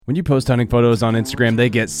When you post hunting photos on Instagram, they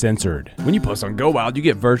get censored. When you post on Go Wild, you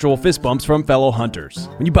get virtual fist bumps from fellow hunters.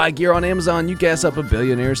 When you buy gear on Amazon, you gas up a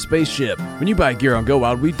billionaire's spaceship. When you buy gear on Go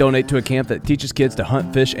Wild, we donate to a camp that teaches kids to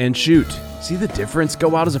hunt, fish, and shoot. See the difference? Go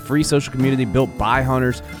Wild is a free social community built by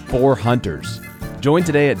hunters for hunters. Join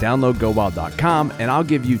today at downloadgowild.com and I'll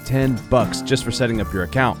give you $10 just for setting up your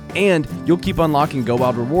account. And you'll keep unlocking Go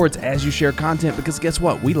Wild rewards as you share content because guess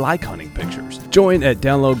what? We like hunting pictures. Join at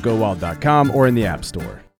downloadgowild.com or in the App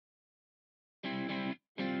Store.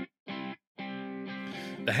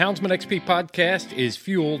 The Houndsman XP podcast is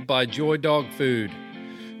fueled by Joy Dog Food.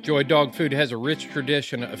 Joy Dog Food has a rich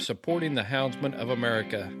tradition of supporting the Houndsman of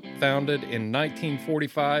America. Founded in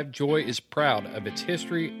 1945, Joy is proud of its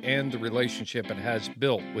history and the relationship it has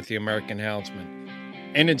built with the American Houndsman.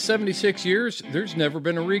 And in 76 years, there's never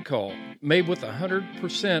been a recall. Made with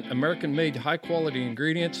 100% American-made high-quality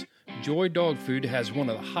ingredients, Joy Dog Food has one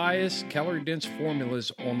of the highest calorie-dense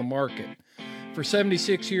formulas on the market. For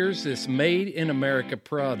 76 years, this made-in-America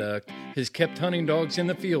product has kept hunting dogs in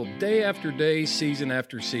the field day after day, season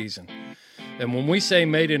after season. And when we say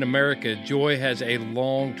made in America, Joy has a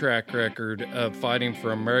long track record of fighting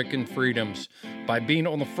for American freedoms by being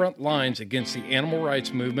on the front lines against the animal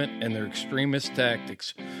rights movement and their extremist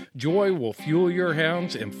tactics. Joy will fuel your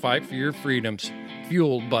hounds and fight for your freedoms.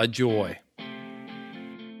 Fueled by Joy.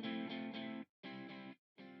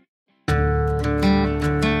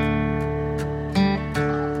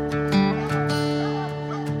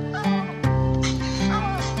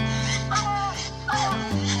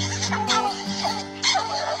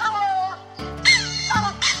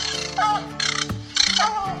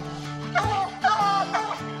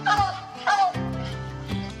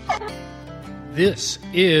 This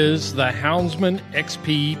is the Houndsman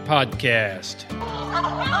XP podcast.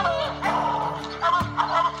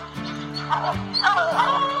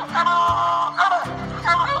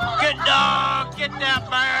 Good dog, get that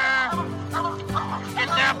bear. Get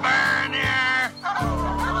that bear in here.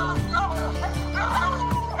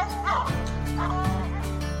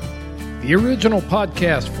 The original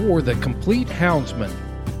podcast for the complete Houndsman.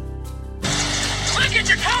 Look at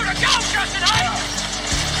your coat of go, Justin Hyde.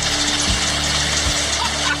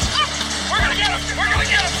 We're gonna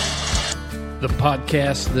get him! The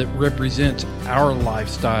podcast that represents our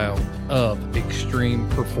lifestyle of extreme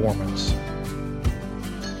performance.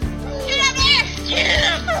 Get up there! Get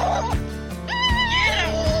him! Get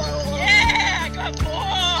him! Yeah! Good boy! Good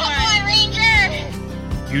boy,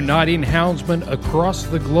 Ranger! Uniting houndsmen across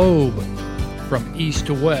the globe, from east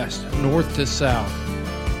to west, north to south.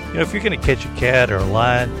 You know, if you're going to catch a cat or a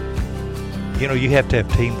lion, you know, you have to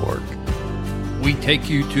have teamwork. We take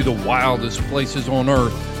you to the wildest places on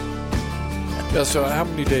earth. Yeah, so how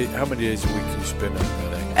many days a week do you spend out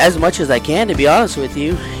there? As much as I can, to be honest with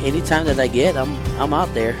you. Anytime that I get, I'm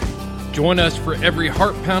out there. Join us for every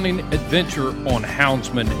heart-pounding adventure on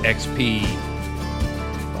Houndsman XP.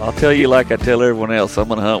 I'll tell you like I tell everyone else, I'm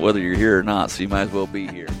going to hunt whether you're here or not, so you might as well be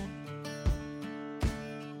here.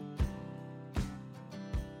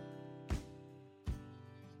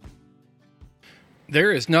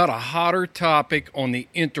 There is not a hotter topic on the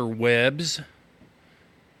interwebs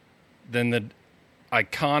than the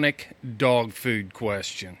iconic dog food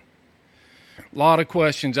question. A lot of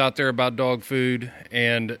questions out there about dog food,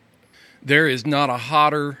 and there is not a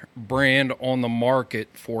hotter brand on the market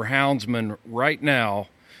for houndsmen right now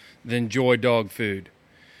than Joy Dog Food.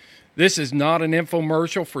 This is not an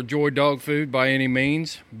infomercial for Joy Dog Food by any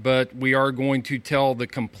means, but we are going to tell the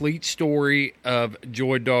complete story of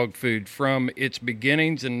Joy Dog Food from its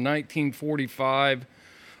beginnings in 1945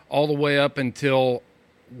 all the way up until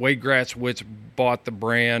Wade Gratzwitz bought the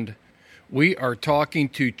brand. We are talking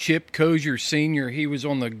to Chip Kohser Sr. He was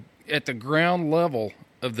at the ground level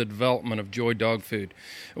of the development of Joy Dog Food.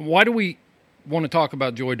 Why do we want to talk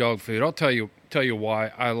about Joy Dog Food? I'll tell you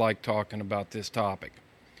why I like talking about this topic.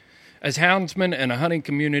 As houndsmen and a hunting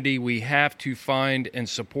community, we have to find and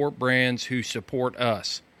support brands who support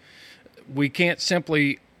us. We can't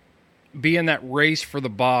simply be in that race for the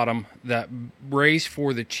bottom, that race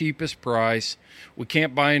for the cheapest price. We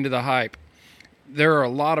can't buy into the hype. There are a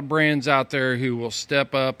lot of brands out there who will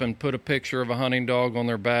step up and put a picture of a hunting dog on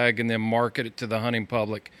their bag and then market it to the hunting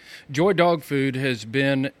public. Joy Dog Food has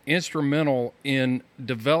been instrumental in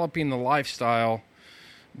developing the lifestyle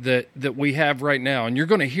that we have right now. And you're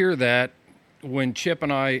going to hear that when Chip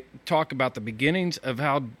and I talk about the beginnings of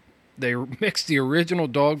how they mixed the original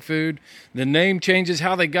dog food, the name changes,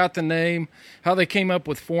 how they got the name, how they came up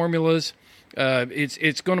with formulas.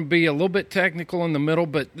 It's going to be a little bit technical in the middle,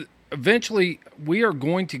 but eventually we are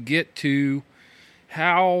going to get to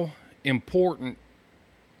how important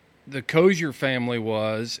the Kohser family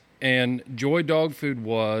was and Joy Dog Food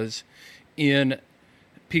was in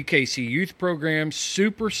PKC youth programs,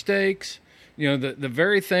 super steaks, the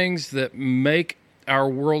very things that make our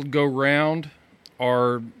world go round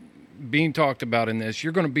are being talked about in this.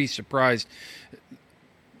 You're going to be surprised.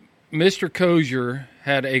 Mr. Kohser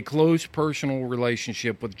had a close personal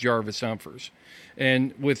relationship with Jarvis Humphers.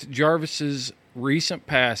 And with Jarvis's recent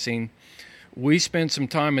passing, we spent some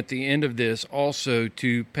time at the end of this also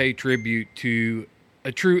to pay tribute to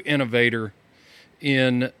a true innovator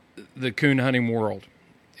in the coon hunting world.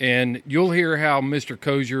 And you'll hear how Mr.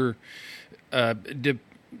 Kohser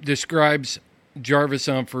describes Jarvis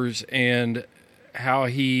Humphers and how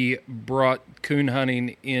he brought coon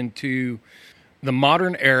hunting into the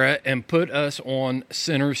modern era and put us on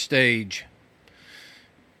center stage.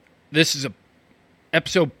 This is an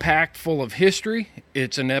episode packed full of history.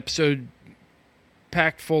 It's an episode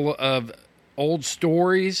packed full of old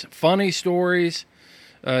stories, funny stories.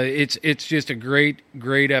 It's just a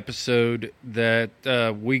great episode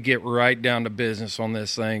that we get right down to business on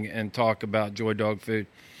this thing and talk about Joy Dog Food.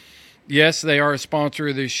 Yes, they are a sponsor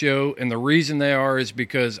of this show, and the reason they are is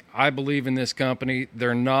because I believe in this company.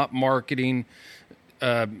 They're not marketing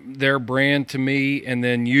their brand to me and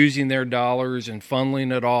then using their dollars and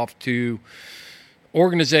funneling it off to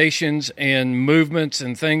organizations and movements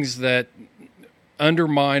and things that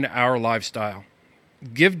undermine our lifestyle.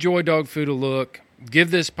 Give Joy Dog Food a look.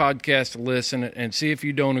 Give this podcast a listen and see if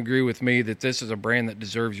you don't agree with me that this is a brand that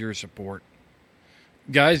deserves your support.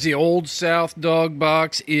 Guys, the Old South Dog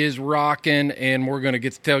Box is rocking, and we're going to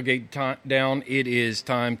get the tailgate down. It is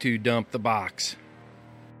time to dump the box.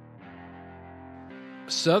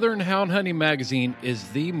 Southern Hound Hunting Magazine is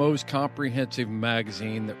the most comprehensive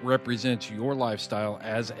magazine that represents your lifestyle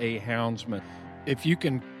as a houndsman. If you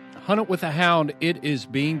can hunt it with a hound, it is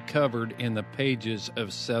being covered in the pages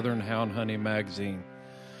of Southern Hound Hunting Magazine.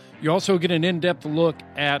 You also get an in-depth look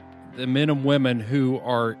at the men and women who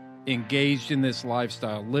are engaged in this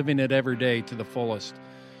lifestyle, living it every day to the fullest.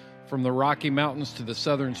 From the Rocky Mountains to the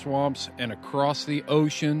southern swamps and across the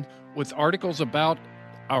ocean, with articles about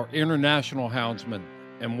our international houndsmen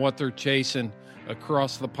and what they're chasing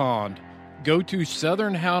across the pond. Go to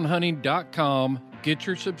southernhoundhunting.com. Get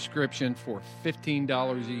your subscription for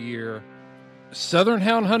 $15 a year. Southern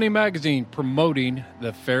Hound Hunting Magazine, promoting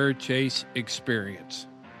the fair chase experience.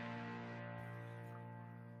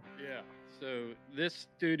 Yeah, so this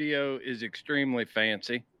studio is extremely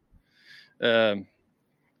fancy.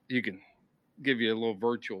 You can give you a little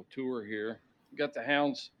virtual tour here. You got the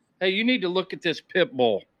hounds. Hey, you need to look at this pit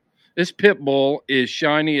bull. This pit bull is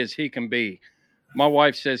shiny as he can be. My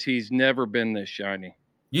wife says he's never been this shiny.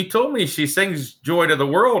 You told me she sings Joy to the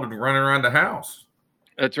World and running around the house.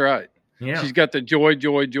 That's right. Yeah. She's got the joy,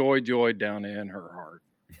 joy, joy, joy down in her heart.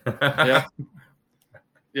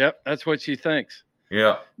 Yep. That's what she thinks.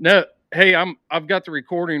 Yeah. No, hey, I've got the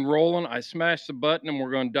recording rolling. I smashed the button and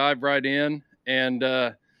we're going to dive right in. And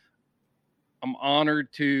I'm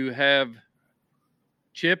honored to have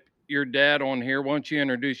Chip, your dad, on here. Why don't you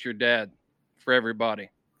introduce your dad for everybody?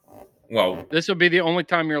 Well, this will be the only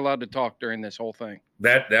time you're allowed to talk during this whole thing.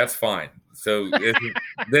 That's fine. So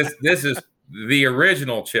this is the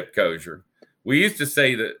original Chip Kohser. We used to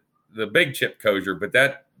say that the big Chip Kohser, but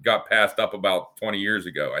that got passed up about 20 years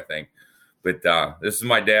ago, I think. But this is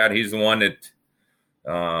my dad. He's the one that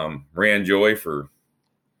ran Joy for,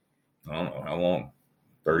 I don't know how long,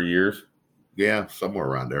 30 years? Yeah, somewhere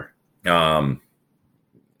around there.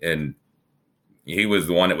 And he was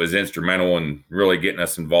the one that was instrumental in really getting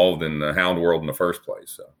us involved in the hound world in the first place.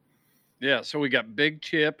 So, yeah. So we got Big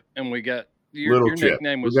Chip, and we got your Chip.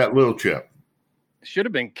 nickname was. We got Little Chip. Should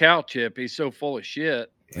have been Cow Chip. He's so full of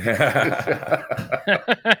shit.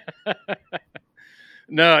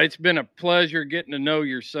 No, it's been a pleasure getting to know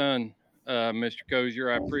your son, Mr.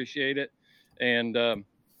 Kohser. I appreciate it, and I'm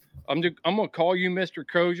going to call you Mr.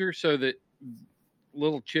 Kohser so that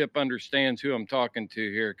Little Chip understands who I'm talking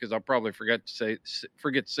to here, because I'll probably forget to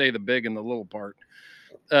say the big and the little part.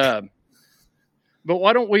 But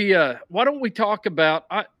why don't we talk about?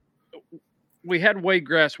 We had Wade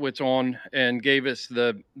Grasswitz on and gave us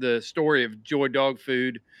the story of Joy Dog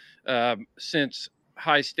Food since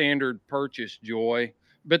High Standard purchased Joy,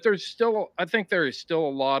 but I think there is still a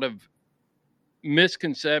lot of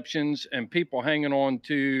misconceptions and people hanging on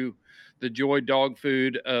to the Joy Dog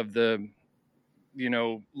Food of the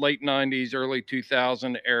late 90s, early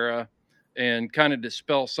 2000 era, and kind of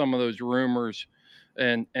dispel some of those rumors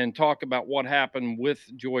and talk about what happened with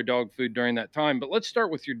Joy Dog Food during that time. But let's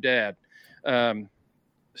start with your dad.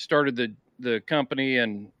 Started the company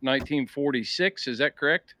in 1946. Is that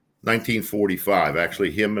correct? 1945.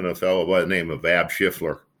 Actually, him and a fellow by the name of Ab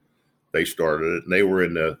Schiffler, they started it, and they were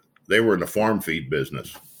in the farm feed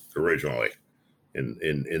business originally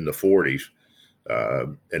in the 40s.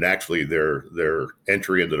 And actually, their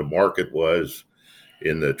entry into the market was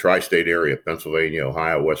in the tri-state area, Pennsylvania,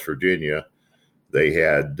 Ohio, West Virginia. They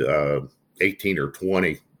had 18 or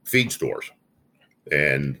 20 feed stores,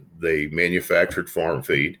 and they manufactured farm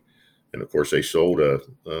feed. And of course, they sold a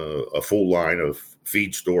full line of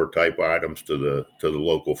feed store type items to the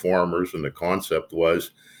local farmers. And the concept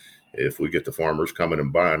was, if we get the farmers coming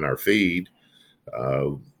and buying our feed,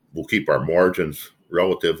 we'll keep our margins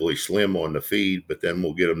relatively slim on the feed, but then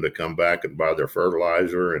we'll get them to come back and buy their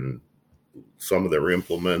fertilizer and some of their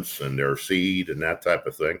implements and their seed and that type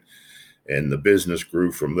of thing. And the business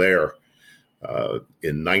grew from there.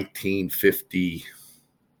 In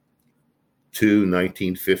 1952,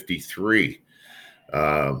 1953,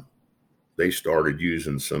 they started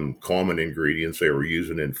using some common ingredients they were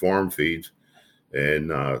using in farm feeds,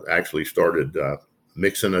 and actually started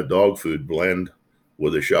mixing a dog food blend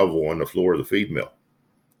with a shovel on the floor of the feed mill.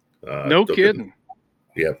 No kidding.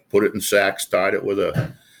 Put it in sacks, tied it with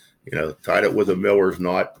a miller's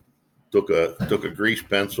knot, took a grease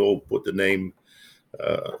pencil, put the name,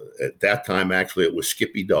 at that time, actually, it was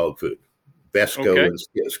Skippy Dog Food. Besco and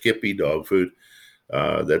Skippy Dog Food.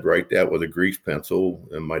 They'd write that with a grease pencil.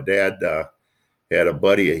 And my dad had a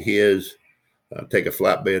buddy of his take a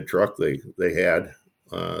flatbed truck they had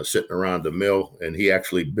sitting around the mill, and he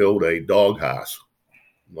actually built a dog house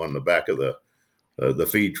on the back of the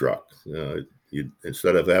feed truck.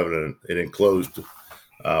 Instead of having an enclosed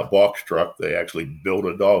box truck, they actually built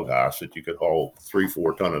a dog house that you could haul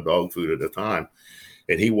 3-4 ton of dog food at a time.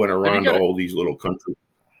 And he went around to all these little countries.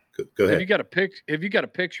 Go ahead. Have you got a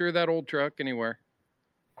picture of that old truck anywhere?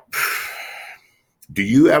 Do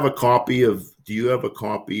you have a copy of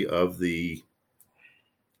the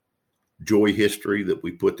Joy history that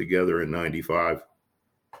we put together in 95?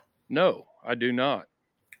 No, I do not.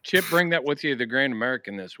 Chip, bring that with you to the Grand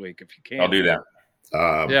American this week if you can. I'll do that.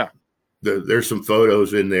 Yeah. There's some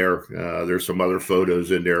photos in there. There's some other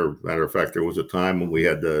photos in there. Matter of fact, there was a time when we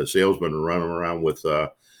had the salesman running around with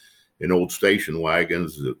in old station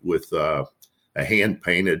wagons with a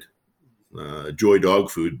hand-painted Joy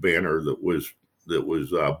Dog Food banner that was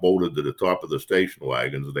bolted to the top of the station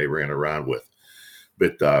wagons that they ran around with.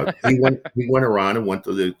 But he went around and went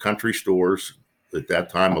to the country stores. At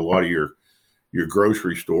that time, a lot of your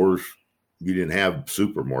grocery stores, you didn't have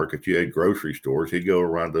supermarkets, you had grocery stores. He'd go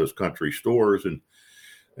around those country stores and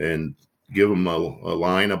give them a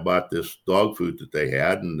line about this dog food that they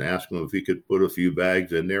had and ask them if he could put a few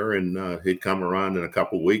bags in there. And he'd come around in a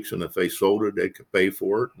couple of weeks, and if they sold it, they could pay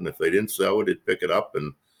for it. And if they didn't sell it, he'd pick it up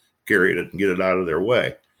and carry it and get it out of their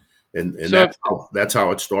way. And so that's how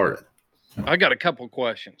it started. I got a couple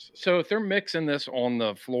questions. So if they're mixing this on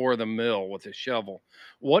the floor of the mill with a shovel,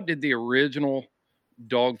 what did the original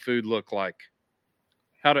dog food look like?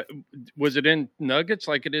 Was it in nuggets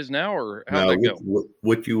like it is now, or how did it go?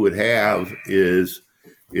 What you would have is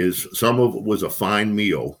some of it was a fine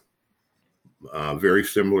meal, very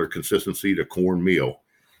similar consistency to cornmeal.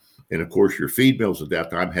 And of course, your feed mills at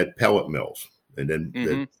that time had pellet mills. And then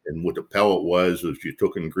and what the pellet was you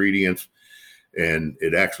took ingredients and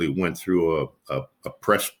it actually went through a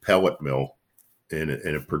pressed pellet mill, and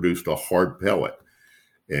it produced a hard pellet.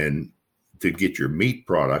 And to get your meat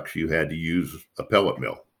products, you had to use a pellet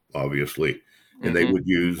mill, obviously, and they would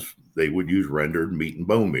use rendered meat and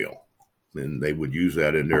bone meal, and they would use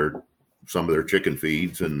that in some of their chicken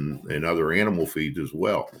feeds and other animal feeds as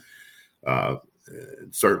well.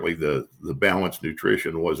 Certainly, the balanced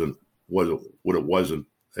nutrition wasn't what it wasn't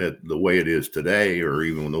the way it is today, or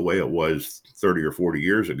even the way it was 30 or 40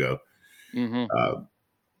 years ago.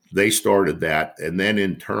 They started that, and then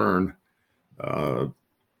in turn,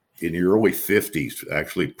 in the early 50s,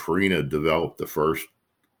 actually, Purina developed the first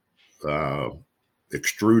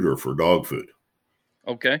extruder for dog food.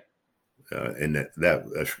 Okay. And that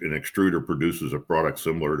an extruder produces a product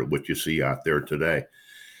similar to what you see out there today.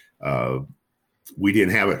 We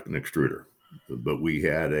didn't have an extruder, but we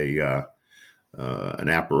had an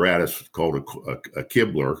apparatus called a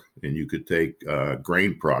kibbler, and you could take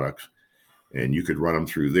grain products and you could run them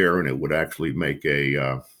through there, and it would actually make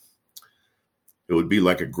it would be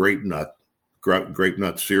like a grape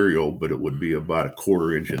nut cereal, but it would be about a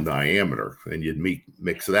 1/4 inch in diameter, and you'd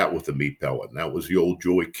mix that with the meat pellet. And that was the old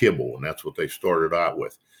Joy kibble, and that's what they started out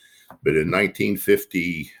with. But in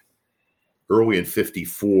 1950, early in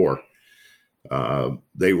 54,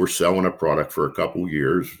 they were selling a product for a couple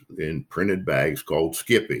years in printed bags called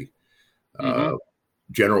Skippy.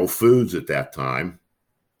 General Foods at that time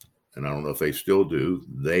and I don't know if they still do,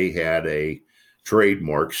 they had a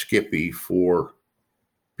trademark Skippy for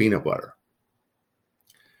peanut butter.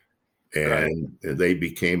 And they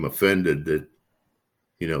became offended that,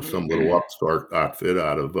 some little upstart outfit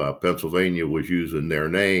out of Pennsylvania was using their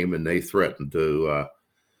name, and they threatened to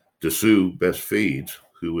sue Best Feeds,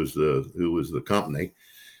 who was the company.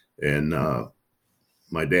 And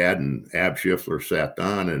my dad and Ab Schiffler sat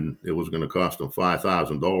down, and it was going to cost them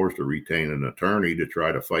 $5,000 to retain an attorney to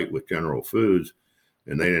try to fight with General Foods,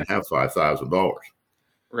 and they didn't have $5,000.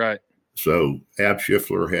 Right. So Ab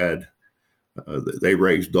Schiffler had they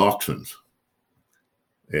raised dachshunds,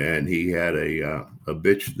 and he had a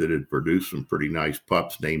bitch that had produced some pretty nice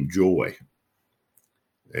pups named Joy.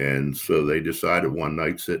 And so they decided one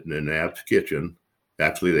night, sitting in Ab's kitchen,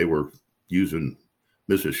 actually they were using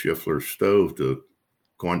Mrs. Schiffler's stove to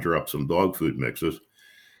conjure up some dog food mixes,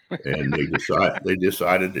 and they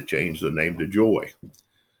decided to change the name to Joy.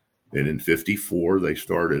 And in '54, they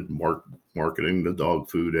started marketing the dog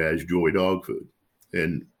food as Joy Dog Food.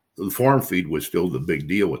 And the farm feed was still the big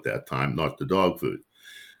deal at that time, not the dog food.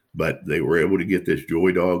 But they were able to get this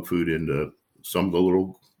Joy Dog Food into some of the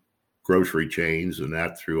little grocery chains and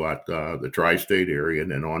that throughout the tri-state area,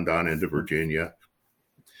 and then on down into Virginia,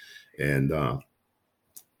 and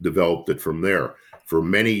developed it from there. For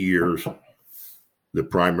many years, the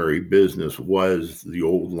primary business was the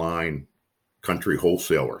old line country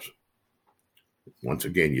wholesalers. Once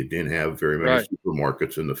again, you didn't have very many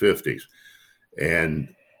supermarkets in the 50s.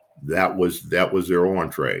 And that was their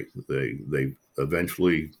entree. They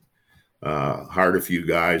eventually hired a few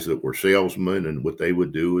guys that were salesmen, and what they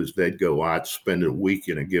would do is they'd go out, spend a week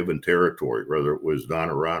in a given territory, whether it was down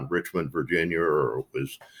around Richmond, Virginia, or it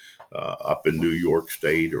was up in New York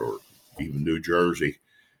State or even New Jersey.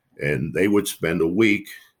 And they would spend a week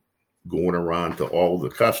going around to all the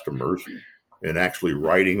customers and actually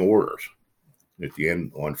writing orders. At the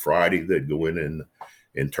end, on Friday, they'd go in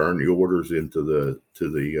and turn the orders into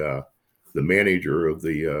the manager of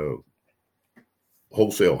the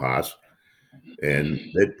wholesale house, and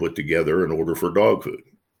they'd put together an order for dog food.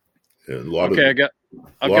 And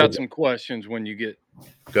I've got some questions when you get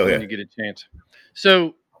when you get a chance.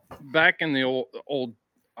 So back in the old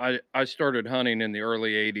I started hunting in the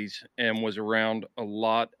early 80s and was around a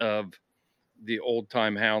lot of the old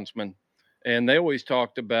time houndsmen, and they always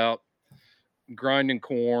talked about grinding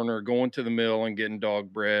corn or going to the mill and getting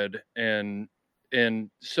dog bread. And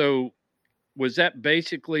so was that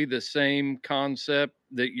basically the same concept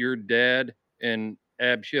that your dad and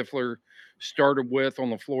Ab Schiffler started with on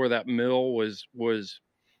the floor of that mill, was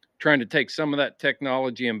trying to take some of that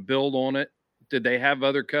technology and build on it? Did they have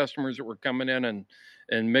other customers that were coming in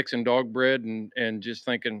and mixing dog bread and just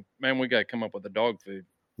thinking, man, we got to come up with a dog food?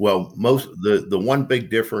 Well, the one big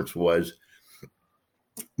difference was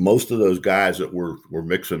most of those guys that were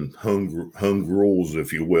mixing home gruels,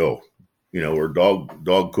 if you will, or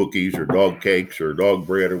dog cookies or dog cakes or dog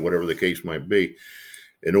bread or whatever the case might be,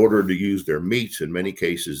 in order to use their meats, in many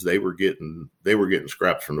cases they were getting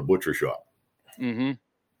scraps from the butcher shop. Mm-hmm.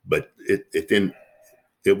 But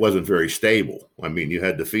it wasn't very stable. I mean, you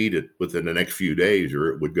had to feed it within the next few days or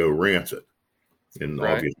it would go rancid. And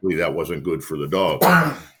obviously that wasn't good for the dog.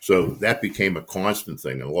 So that became a constant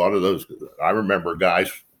thing. And a lot of those, I remember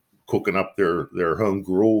guys cooking up their home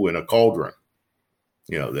gruel in a cauldron.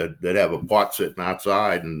 They'd have a pot sitting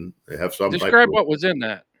outside and they have some. Describe what was in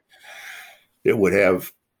that. It would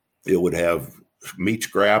have meat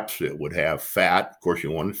scraps. It would have fat. Of course,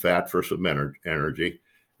 you wanted fat for some energy.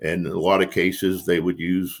 And in a lot of cases, they would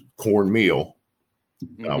use cornmeal.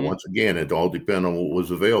 Mm-hmm. Once again, it all depended on what was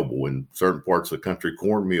available. In certain parts of the country,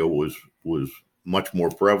 cornmeal was much more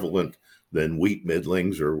prevalent than wheat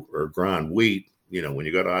middlings or ground wheat. When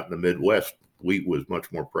you got out in the Midwest, wheat was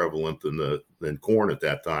much more prevalent than corn at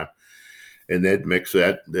that time. And they'd mix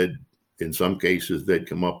that. In some cases, they'd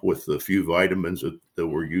come up with a few vitamins that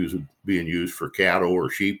were being used for cattle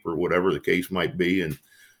or sheep or whatever the case might be, and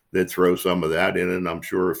they'd throw some of that in. And I'm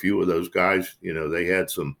sure a few of those guys, they had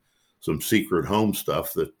some secret home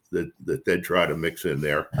stuff that they'd try to mix in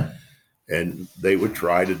there, and they would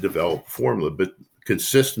try to develop formula, but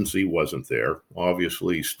consistency wasn't there.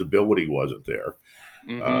 Obviously, stability wasn't there.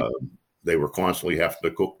 Mm-hmm. They were constantly having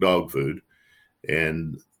to cook dog food,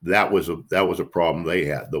 and that was a problem they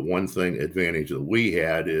had. The one advantage that we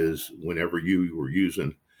had is whenever you were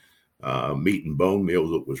using meat and bone meal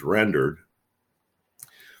that was rendered,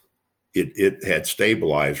 it had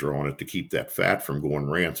stabilizer on it to keep that fat from going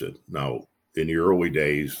rancid. Now, in the early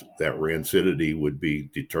days, that rancidity would be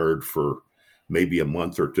deterred for maybe a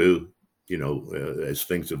month or two. As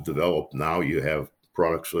things have developed, now you have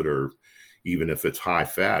products that are even if it's high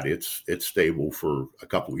fat, it's stable for a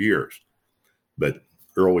couple of years. But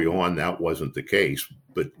early on, that wasn't the case.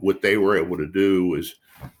 But what they were able to do is,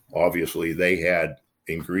 obviously, they had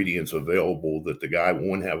ingredients available that the guy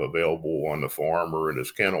wouldn't have available on the farm or in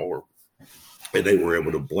his kennel, and they were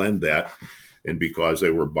able to blend that. And because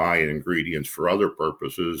they were buying ingredients for other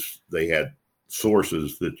purposes, they had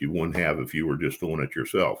sources that you wouldn't have if you were just doing it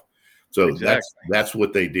yourself. So Exactly. that's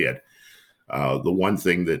what they did. The one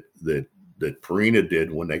thing that Purina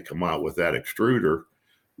did when they come out with that extruder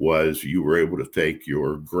was you were able to take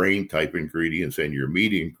your grain type ingredients and your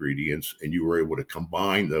meat ingredients, and you were able to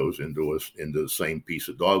combine those into the same piece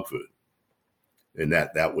of dog food. And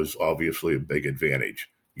that was obviously a big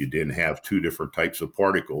advantage. You didn't have two different types of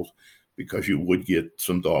particles, because you would get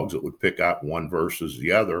some dogs that would pick out one versus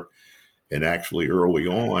the other. And actually early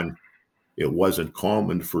on, it wasn't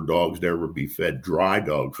common for dogs to ever be fed dry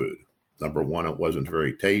dog food. Number one, it wasn't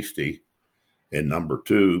very tasty. And number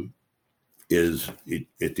two is it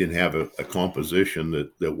didn't have a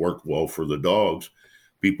composition that worked well for the dogs.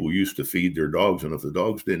 People used to feed their dogs, and if the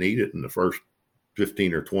dogs didn't eat it in the first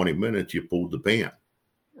 15 or 20 minutes, you pulled the pan.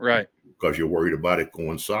 Right. Because you're worried about it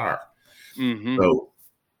going sour. Mm-hmm. So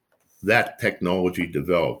that technology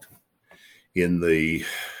developed in the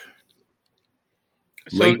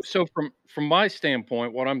So from my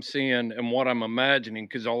standpoint, what I'm seeing and what I'm imagining,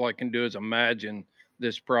 because all I can do is imagine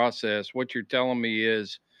this process, what you're telling me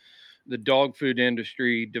is the dog food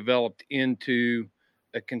industry developed into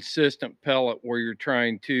a consistent pellet where you're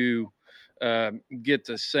trying to get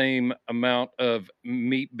the same amount of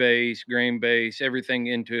meat base, grain base, everything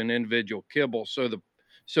into an individual kibble, so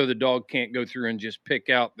the dog can't go through and just pick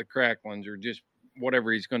out the cracklings or just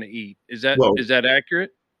whatever he's going to eat. Is that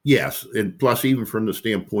accurate? Yes. And plus, even from the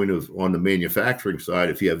standpoint of on the manufacturing side,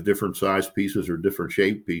 if you have different size pieces or different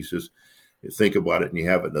shaped pieces, you think about it and you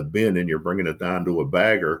have it in a bin and you're bringing it down to a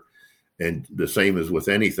bagger. And the same as with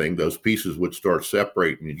anything, those pieces would start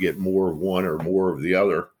separating. You'd get more of one or more of the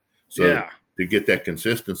other. So to get that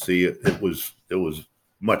consistency, it was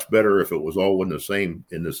much better if it was all in the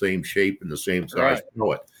same shape and the same size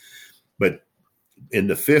pellet. But in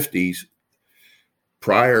the 50s,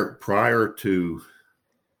 prior to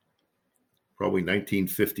probably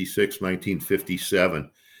 1956,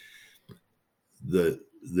 1957,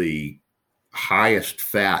 the highest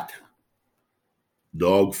fat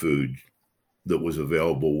dog food that was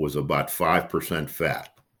available was about 5% fat.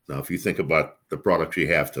 Now, if you think about the products you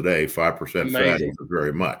have today, 5% fat isn't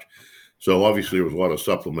very much. So obviously there was a lot of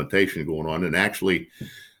supplementation going on. And actually,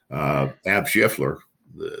 Ab Schiffler,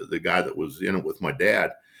 the guy that was in it with my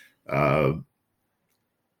dad,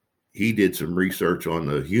 he did some research on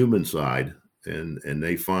the human side, and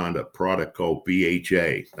they found a product called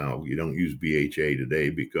BHA. Now, you don't use BHA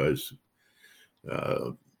today because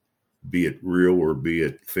be it real or be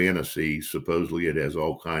it fantasy, supposedly it has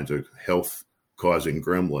all kinds of health-causing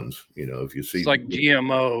gremlins. You know, if you see, it's like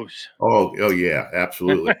GMOs. Oh yeah,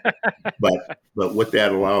 absolutely. but what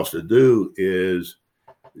that allows to do is,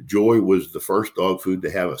 Joy was the first dog food to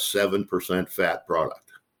have a 7% fat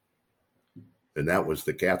product, and that was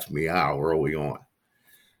the cat's meow early on.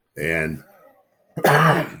 And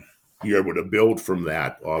you're able to build from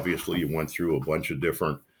that. Obviously, you went through a bunch of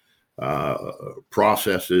different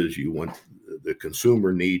processes. The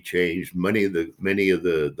consumer need changed. Many of the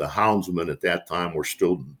houndsmen at that time were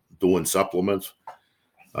still doing supplements.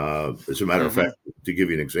 As a matter of fact, to give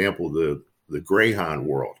you an example, the greyhound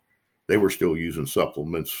world, they were still using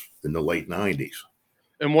supplements in the late 90s.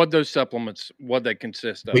 And what those supplements, what they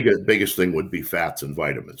consist of? Biggest thing would be fats and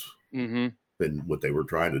vitamins. Mm-hmm. And what they were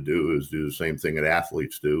trying to do is do the same thing that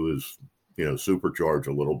athletes do, is, supercharge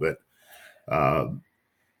a little bit.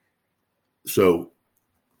 So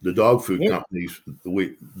the dog food companies,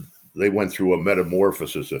 they went through a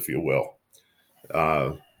metamorphosis, if you will,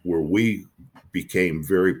 where we became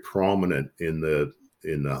very prominent in the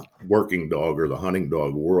working dog or the hunting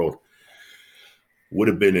dog world. Would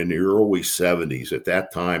have been in the early 70s. At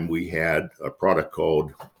that time, we had a product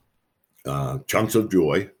called Chunks of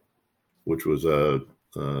Joy, which was a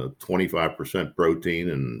 25% protein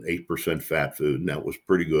and 8% fat food, and that was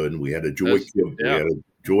pretty good. And we had a Joy Kibble. We had a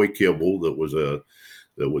Joy Kibble that was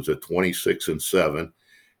a 26 and 7,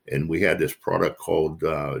 and we had this product called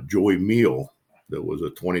Joy Meal that was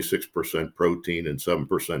a 26% protein and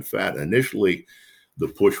 7% fat. Initially, the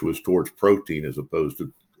push was towards protein as opposed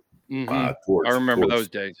to towards. I remember those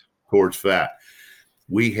days. Towards fat.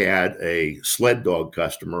 We had a sled dog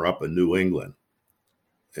customer up in New England,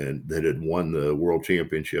 and that had won the world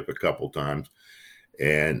championship a couple times.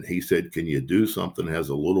 And he said, "Can you do something that has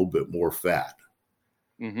a little bit more fat?"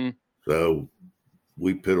 Mm-hmm. So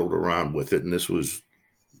we piddled around with it, and this was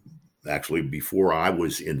actually before I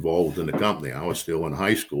was involved in the company. I was still in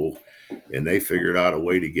high school, and they figured out a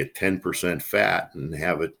way to get 10% fat and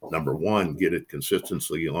have it, number one, get it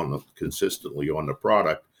consistently on the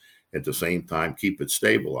product, at the same time keep it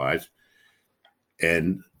stabilized.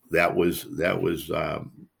 And that was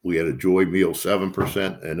we had a Joy Meal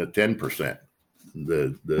 7% and a 10%.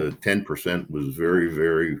 The 10% was very,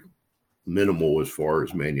 very minimal as far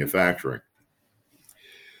as manufacturing.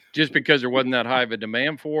 Just because there wasn't that high of a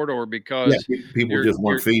demand for it, or because people just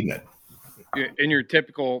weren't feeding it. And your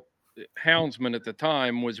typical Houndsman at the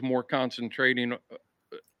time was more concentrating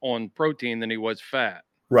on protein than he was fat.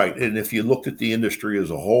 Right. And if you looked at the industry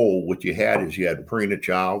as a whole, what you had is you had Purina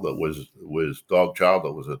Chow that was dog chow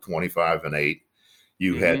that was a 25 and 8.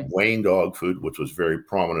 You had Wayne dog food, which was very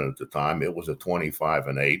prominent at the time. It was a 25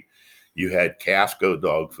 and 8. You had Casco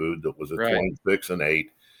dog food that was a 26 and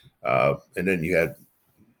 8. And then you had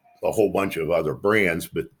a whole bunch of other brands,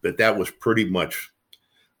 but that was pretty much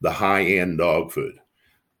the high-end dog food.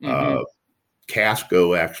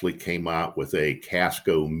 Casco actually came out with a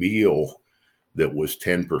Casco meal that was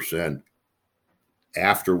 10%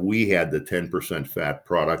 after we had the 10% fat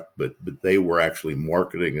product, but they were actually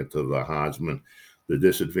marketing it to the Houndsman. The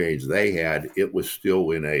disadvantage they had, it was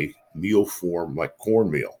still in a meal form like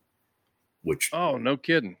cornmeal, which no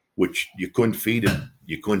kidding, which you couldn't feed it.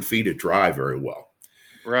 You couldn't feed it dry very well.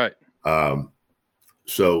 Right.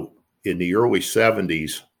 So in the early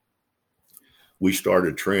 70s, we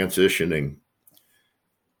started transitioning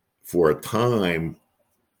for a time,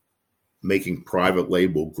 making private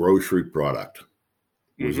label grocery product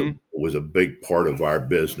was a big part of our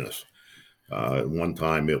business. At one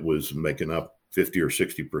time, it was making up 50 or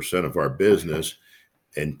 60% of our business.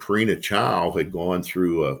 And Purina Chow had gone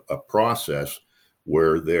through a process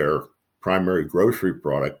where their primary grocery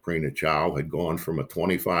product, Purina Chow, had gone from a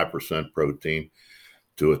 25% protein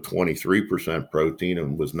to a 23% protein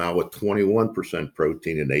and was now a 21%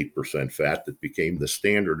 protein and 8% fat that became the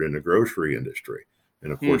standard in the grocery industry.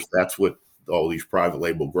 And of course, that's what all these private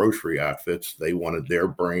label grocery outfits, they wanted their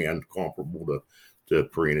brand comparable to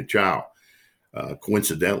Purina Chow.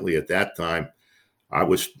 Coincidentally, at that time, I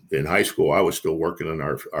was in high school. I was still working in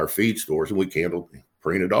our feed stores, and we handled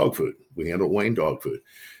Purina dog food. We handled Wayne dog food.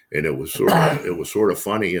 And it was sort of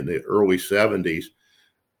funny in the early 70s,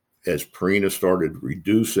 as Purina started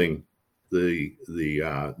reducing the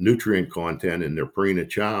nutrient content in their Purina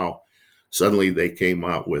Chow, suddenly they came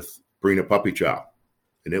out with Purina Puppy Chow.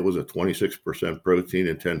 And it was a 26% protein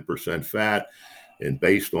and 10% fat. And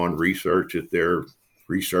based on research at their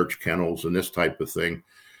research kennels and this type of thing,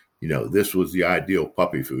 this was the ideal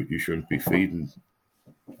puppy food. You shouldn't be feeding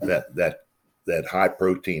that high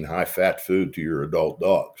protein, high fat food to your adult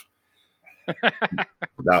dogs.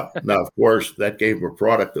 Now, of course, that gave them a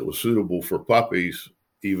product that was suitable for puppies,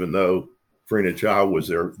 even though Purina Chow was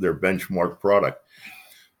their benchmark product.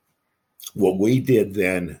 What we did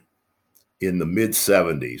then in the mid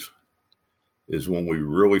 70s is when we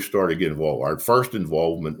really started getting involved. Our first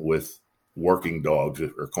involvement with working dogs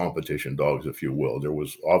or competition dogs, if you will. There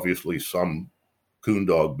was obviously some coon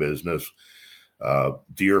dog business.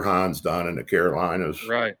 Deer Hounds down in the Carolinas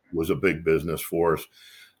was a big business for us.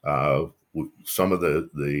 Some of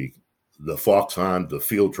the foxhound, the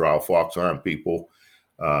field trial foxhound people,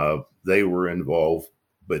 they were involved,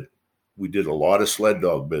 but we did a lot of sled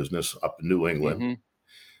dog business up in New England.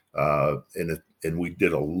 And we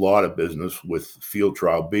did a lot of business with field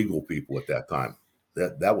trial beagle people at that time.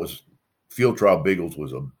 That was field trial beagles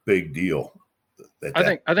was a big deal.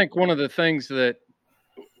 I think one of the things that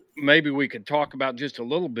maybe we could talk about just a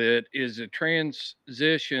little bit is a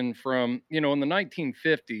transition from, in the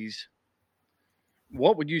 1950s,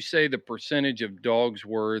 what would you say the percentage of dogs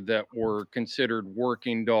were that were considered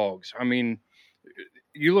working dogs? I mean,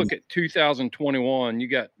 you look at 2021, you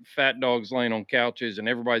got fat dogs laying on couches and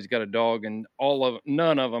everybody's got a dog and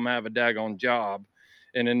none of them have a daggone job.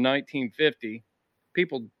 And in 1950,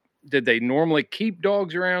 did they normally keep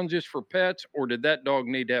dogs around just for pets, or did that dog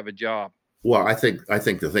need to have a job? Well, I think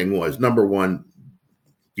the thing was, number one,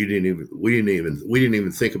 we didn't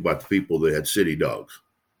even think about the people that had city dogs.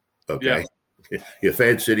 Okay. Yeah. If they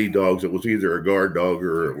had city dogs, it was either a guard dog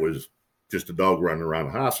or it was just a dog running around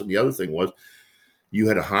the house. And the other thing was, you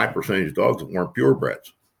had a high percentage of dogs that weren't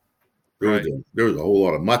purebreds. There was a whole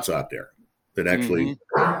lot of mutts out there that actually,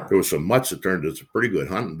 there was some mutts that turned into some pretty good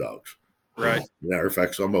hunting dogs. Right. Matter of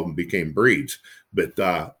fact, some of them became breeds. But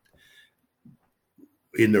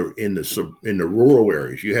in the rural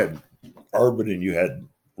areas, you had urban and you had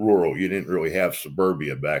rural. You didn't really have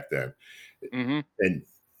suburbia back then. And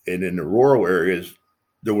in the rural areas,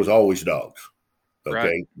 there was always dogs. Okay.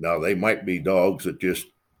 Right. Now they might be dogs that just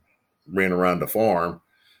ran around the farm.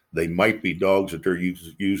 They might be dogs that they're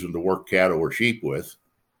using to work cattle or sheep with.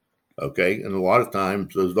 Okay. And a lot of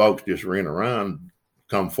times those dogs just ran around.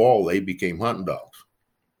 Come fall, they became hunting dogs.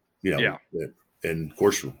 Yeah. And of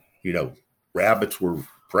course, rabbits were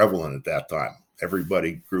prevalent at that time.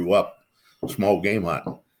 Everybody grew up small game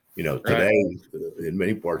hunting. Today in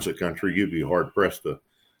many parts of the country, you'd be hard pressed to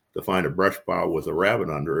find a brush pile with a rabbit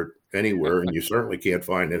under it anywhere, and you certainly can't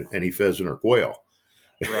find any pheasant or quail.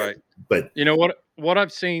 Right. But you know what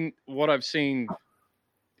I've seen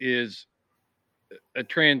is a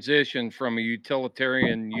transition from a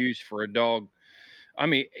utilitarian use for a dog. I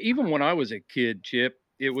mean, even when I was a kid, Chip,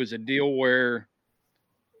 it was a deal where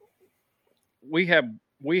we had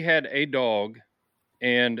a dog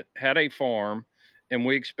and had a farm, and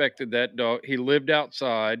we expected that dog. He lived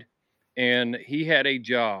outside and he had a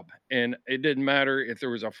job, and it didn't matter if there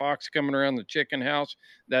was a fox coming around the chicken house.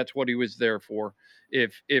 That's what he was there for.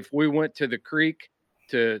 If we went to the creek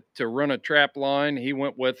to run a trap line, he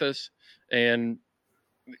went with us, and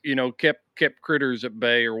kept critters at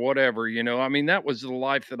bay or whatever. I mean, that was the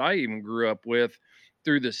life that I even grew up with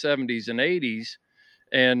through the 70s and 80s.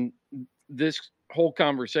 And this whole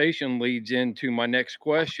conversation leads into my next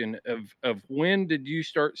question of when did you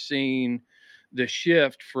start seeing the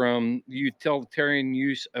shift from utilitarian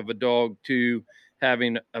use of a dog to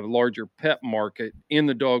having a larger pet market in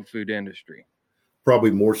the dog food industry?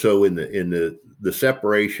 probably more so in the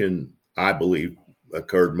separation, I believe,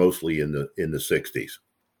 occurred mostly in the 60s,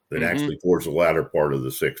 and actually towards the latter part of the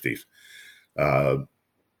 60s.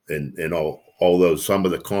 And although some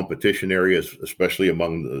of the competition areas, especially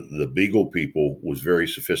among the Beagle people, was very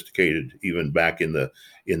sophisticated, even back in the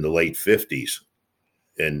late 50s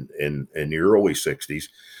and the early 60s.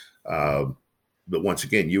 But once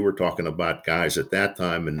again, you were talking about guys at that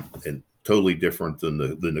time, and totally different than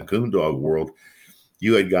the coon dog world.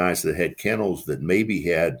 You had guys that had kennels that maybe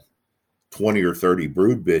had 20 or 30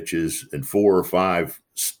 brood bitches and 4 or 5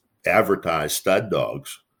 advertised stud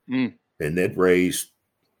dogs. And they'd raise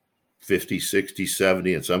 50, 60,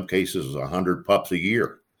 70, in some cases 100 pups a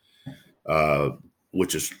year,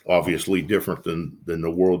 which is obviously different than the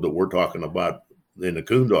world that we're talking about in the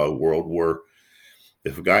coon dog world, where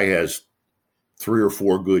if a guy has 3 or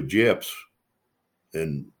 4 good gyps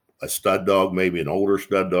and a stud dog, maybe an older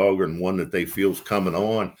stud dog, and one that they feel's coming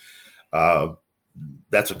on,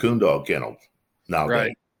 that's a coon dog kennel nowadays.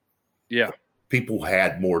 Right. Yeah. People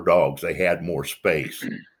had more dogs. They had more space.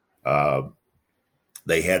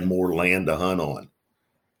 They had more land to hunt on.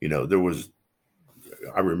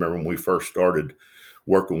 I remember when we first started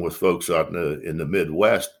working with folks out in the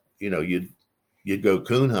Midwest, you'd go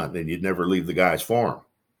coon hunting and you'd never leave the guy's farm,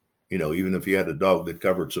 even if you had a dog that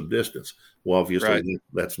covered some distance. Well, obviously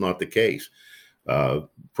that's not the case.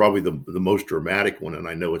 Probably the most dramatic one, and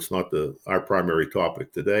I know it's not our primary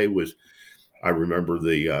topic today, was I remember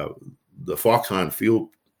the Foxhound field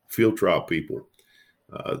trial people.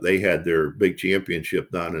 They had their big championship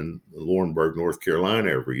down in Laurinburg, North Carolina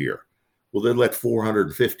every year. Well, they let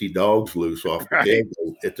 450 dogs loose off the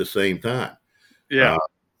table at the same time. Yeah.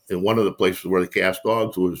 And one of the places where they cast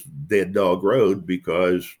dogs was Dead Dog Road,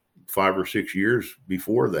 because 5 or 6 years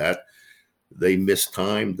before that, they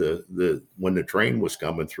mistimed when the train was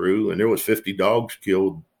coming through, and there was 50 dogs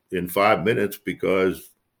killed in 5 minutes because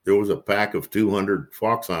there was a pack of 200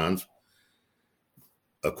 foxhounds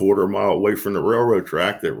a quarter mile away from the railroad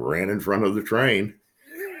track that ran in front of the train.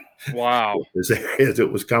 Wow. as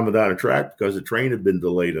it was coming down the track, because the train had been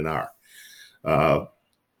delayed an hour.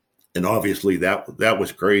 And obviously that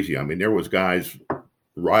was crazy. I mean, there was guys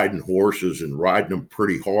riding horses and riding them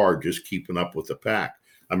pretty hard, just keeping up with the pack.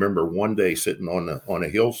 I remember one day sitting on a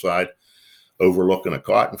hillside overlooking a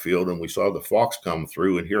cotton field, and we saw the fox come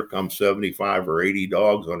through, and here comes 75 or 80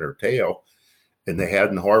 dogs on their tail, and they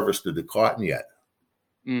hadn't harvested the cotton yet.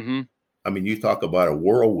 I mean, you talk about a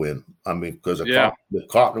whirlwind. I mean, because the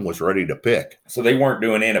cotton was ready to pick. So they weren't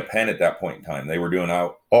doing in a pen at that point in time. They were doing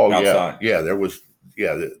outside.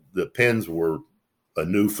 The pens were a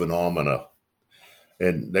new phenomena,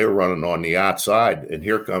 and they were running on the outside, and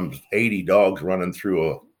here comes 80 dogs running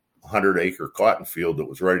through a 100-acre cotton field that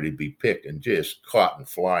was ready to be picked, and just cotton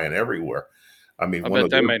flying everywhere. I mean, I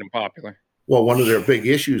bet that made them popular. Well, one of their big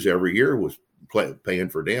issues every year was paying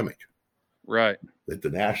for damage. Right. At the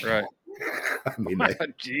national. Right. I mean,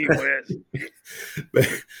 gee whiz.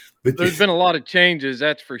 but there's been a lot of changes,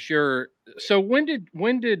 that's for sure. So when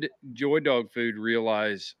did Joy Dog Food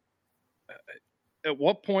realize? At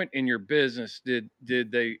what point in your business did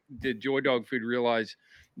Joy Dog Food realize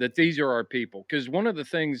that these are our people? Because one of the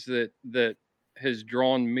things that has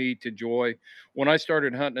drawn me to Joy. When I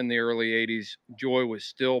started hunting in the early 80s, Joy was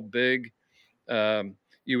still big.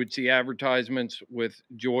 You would see advertisements with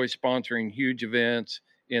Joy sponsoring huge events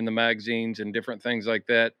in the magazines and different things like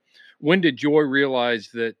that. When did Joy realize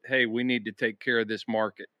that, hey, we need to take care of this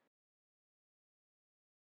market?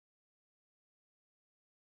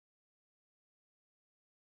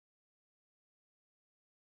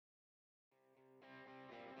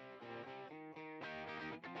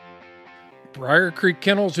 Briar Creek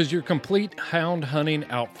Kennels is your complete hound hunting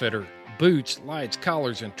outfitter. Boots, lights,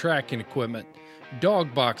 collars, and tracking equipment.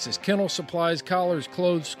 Dog boxes, kennel supplies, collars,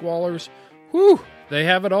 clothes, squallers. Whew, they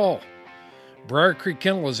have it all. Briar Creek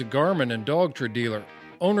Kennel is a Garmin and Dogtra dealer.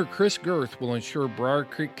 Owner Chris Girth will ensure Briar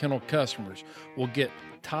Creek Kennel customers will get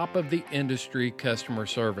top of the industry customer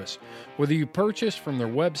service. Whether you purchase from their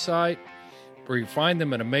website or you find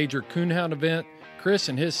them at a major coonhound event, Chris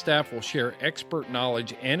and his staff will share expert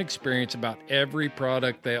knowledge and experience about every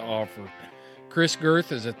product they offer. Chris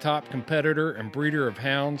Girth is a top competitor and breeder of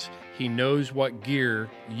hounds. He knows what gear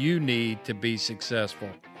you need to be successful.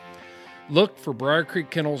 Look for Briar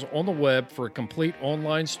Creek Kennels on the web for a complete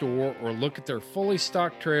online store or look at their fully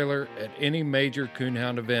stocked trailer at any major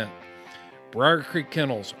coonhound event. Briar Creek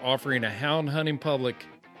Kennels, offering a hound hunting public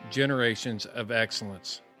generations of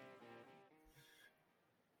excellence.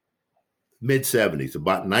 Mid-70s,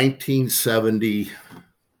 about 1970.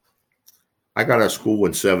 I got out of school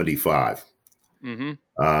in 75.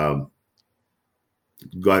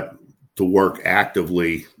 Got to work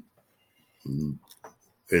actively in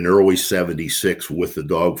early 76 with the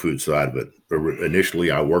dog food side of it. Initially,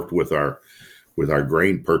 I worked with our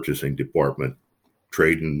grain purchasing department,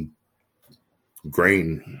 trading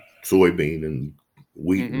grain, soybean, and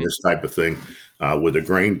wheat and this type of thing with a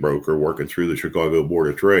grain broker working through the Chicago Board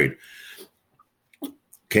of Trade.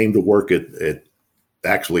 Came to work at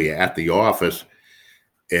the office,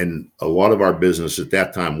 and a lot of our business at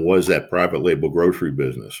that time was that private label grocery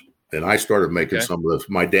business. And I started making some of those.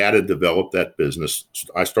 My dad had developed that business.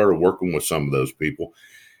 I started working with some of those people,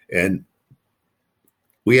 and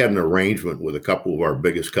we had an arrangement with a couple of our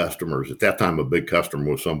biggest customers. At that time, a big customer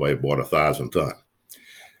was somebody who bought 1,000 ton.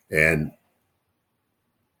 And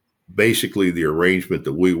basically the arrangement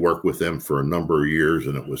that we worked with them for a number of years,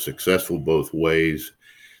 and it was successful both ways,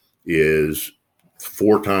 is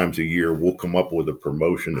 4 times a year we'll come up with a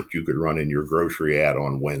promotion that you could run in your grocery ad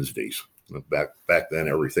on Wednesdays. Back then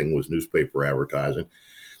everything was newspaper advertising,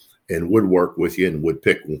 and would work with you and would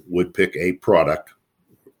pick a product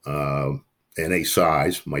and a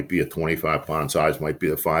size. Might be a 25-pound size, might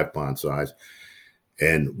be a 5-pound size.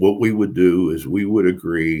 And what we would do is we would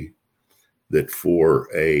agree that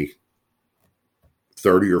for a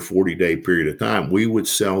 30 or 40 day period of time, we would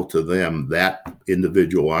sell to them that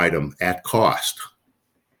individual item at cost.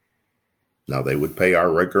 Now, they would pay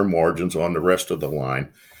our regular margins on the rest of the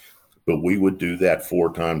line, but we would do that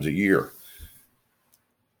 4 times a year.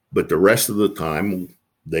 But the rest of the time,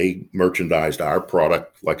 they merchandised our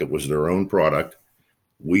product like it was their own product.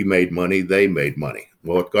 We made money, they made money.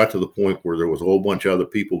 Well, it got to the point where there was a whole bunch of other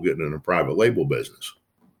people getting in a private label business,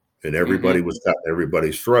 and everybody was cutting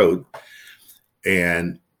everybody's throat.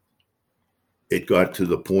 And it got to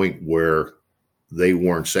the point where they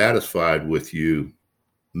weren't satisfied with you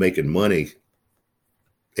making money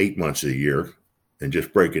 8 months of the year and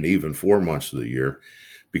just breaking even 4 months of the year,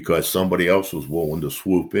 because somebody else was willing to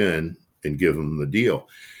swoop in and give them the deal.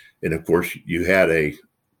 And of course, you had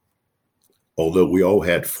although we all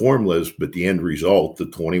had formulas, but the end result, the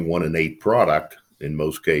 21-8 product, in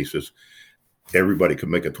most cases, everybody could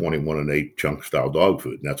make a 21-8 chunk style dog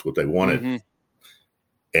food. And that's what they wanted.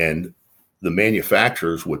 And the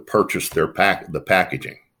manufacturers would purchase the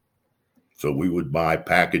packaging. So we would buy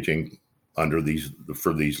packaging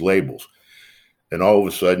for these labels. And all of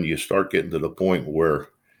a sudden you start getting to the point where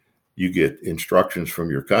you get instructions from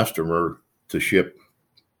your customer to ship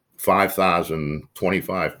 5,000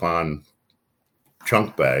 25-pound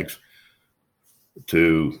chunk bags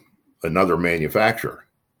to another manufacturer.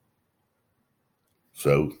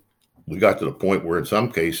 So we got to the point where in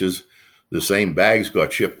some cases, the same bags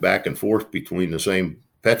got shipped back and forth between the same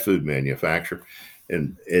pet food manufacturer,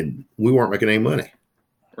 and we weren't making any money.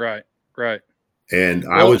 Right. And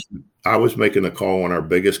well, I was making a call on our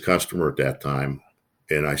biggest customer at that time,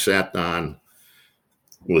 and I sat down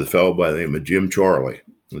with a fellow by the name of Jim Charlie,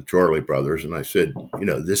 the Charlie brothers, and I said,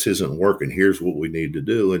 this isn't working. Here's what we need to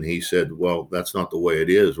do. And he said, well, that's not the way it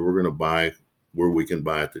is. We're going to buy where we can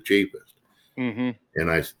buy it the cheapest. And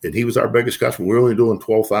he was our biggest customer. We were only doing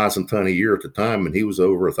 12,000 ton a year at the time, and he was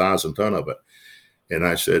over 1,000 ton of it. And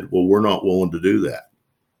I said, well, we're not willing to do that.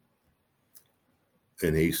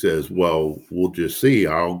 And he says, well, we'll just see.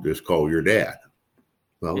 I'll just call your dad.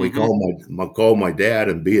 Well, we call my dad,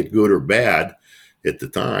 and be it good or bad at the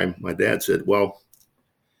time, my dad said, well,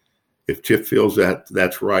 if Chip feels that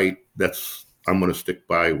that's right, I'm going to stick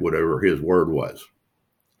by whatever his word was.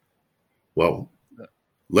 Well,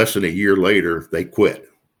 less than a year later, they quit.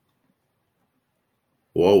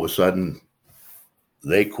 Well, all of a sudden,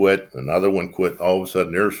 they quit. Another one quit. All of a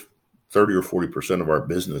sudden, there's 30 or 40% of our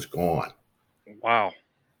business gone. Wow.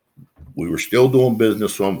 We were still doing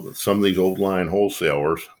business from some of these old line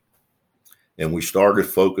wholesalers, and we started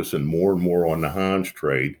focusing more and more on the Hans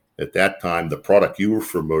trade. At that time, the product you were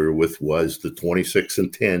familiar with was the 26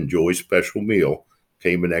 and 10 Joy Special Meal.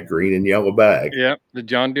 Came in that green and yellow bag. Yeah, the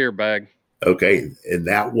John Deere bag. Okay, and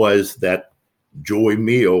that was that Joy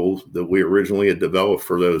meal that we originally had developed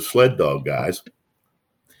for those sled dog guys.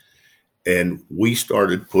 And we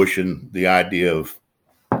started pushing the idea of,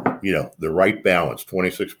 the right balance,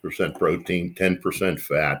 26% protein, 10%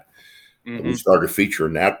 fat. And we started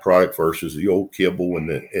featuring that product versus the old kibble and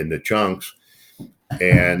the chunks.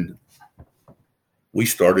 And we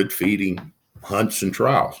started feeding hunts and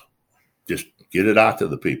trials. Just get it out to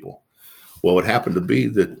the people. Well, it happened to be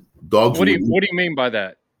that dogs. What do you mean by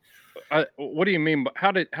that? What do you mean?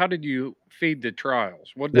 How did you feed the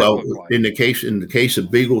trials? What did that look like? In the case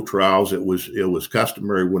of Beagle trials, it was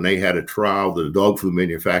customary when they had a trial that a dog food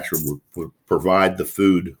manufacturer would provide the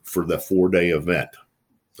food for the 4-day event.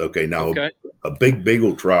 Okay, now a big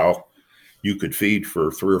Beagle trial, you could feed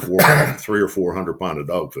for 300 or 400 pound of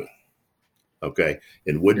dog food. Okay,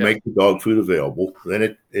 and would make the dog food available.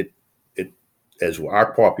 Then it as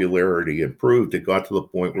our popularity improved, it got to the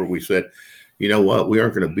point where we said, you know what, we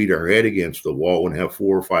aren't going to beat our head against the wall and have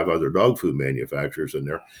 4 or 5 other dog food manufacturers in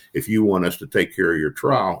there. If you want us to take care of your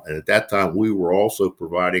trial, and at that time we were also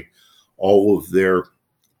providing all of their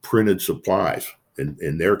printed supplies.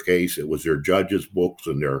 In their case, it was their judges' books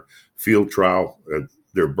and their field trial,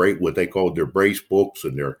 what they called their brace books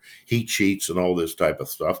and their heat sheets and all this type of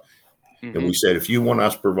stuff. And we said, if you want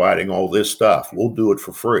us providing all this stuff, we'll do it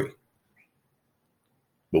for free.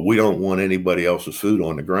 But we don't want anybody else's food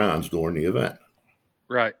on the grounds during the event.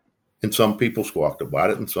 Right. And some people squawked about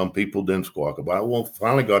it, and some people didn't squawk about it. Well, it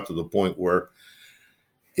finally got to the point where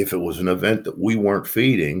if it was an event that we weren't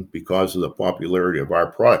feeding because of the popularity of our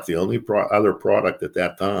product, the only other product at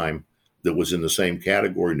that time that was in the same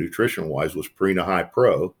category nutrition-wise was Purina High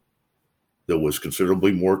Pro, that was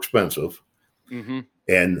considerably more expensive. And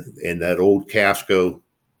that old Casco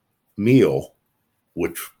meal,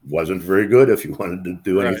 which wasn't very good if you wanted to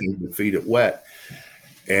do anything to feed it wet.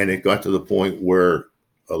 And it got to the point where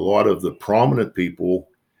a lot of the prominent people,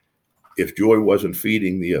 if Joy wasn't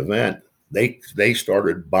feeding the event, they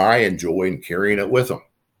started buying Joy and carrying it with them.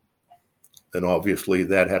 And obviously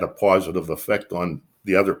that had a positive effect on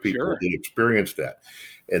the other people that experienced that.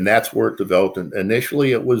 And that's where it developed. And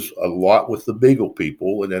initially it was a lot with the Beagle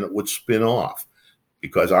people, and then it would spin off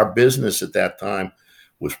because our business at that time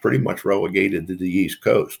was pretty much relegated to the East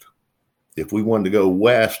Coast. If we wanted to go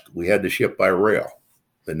west, we had to ship by rail.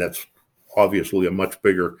 And that's obviously a much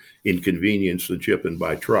bigger inconvenience than shipping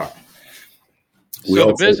by truck.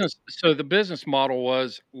 The business model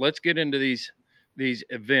was, let's get into these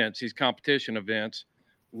events, these competition events,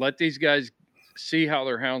 let these guys see how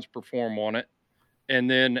their hounds perform on it. And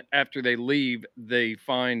then after they leave, they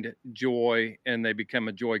find Joy and they become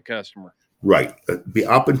a Joy customer. Right.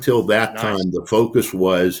 Up until that time, the focus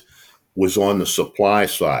was on the supply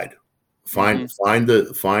side. Find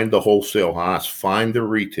the wholesale house, find the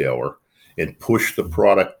retailer, and push the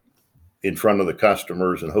product in front of the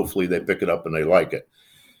customers, and hopefully they pick it up and they like it.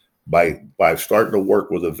 By starting to work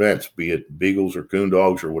with events, be it Beagles or Coon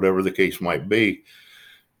Dogs or whatever the case might be,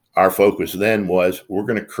 our focus then was we're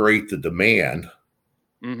going to create the demand,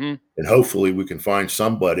 and hopefully we can find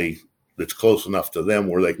somebody that's close enough to them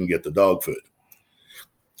where they can get the dog food.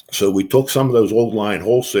 So we took some of those old line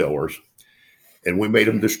wholesalers and we made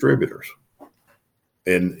them distributors.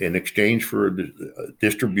 And in exchange for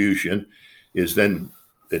distribution is then,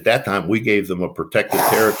 at that time, we gave them a protected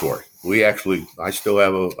territory. I still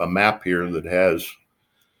have a map here that has,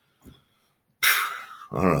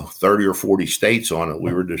 30 or 40 states on it.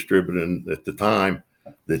 We were distributing at the time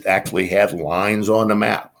that actually had lines on the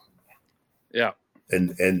map. Yeah.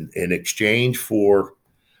 And in exchange for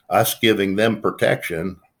us giving them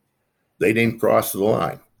protection, they didn't cross the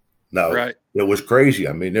line. No, It was crazy.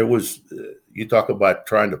 I mean, you talk about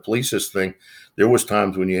trying to police this thing. There was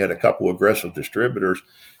times when you had a couple of aggressive distributors,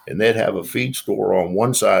 and they'd have a feed store on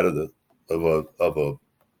one side of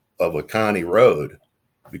a county road,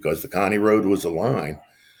 because the county road was the line,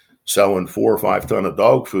 selling 4 or 5 tons of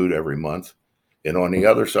dog food every month. And on the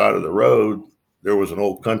other side of the road, there was an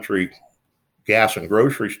old country gas and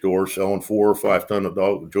grocery store selling 4 or 5 ton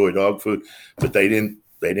of Joy dog food, but they didn't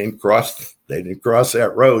cross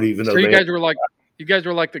that road, even though you guys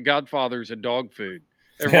were like the godfathers of dog food.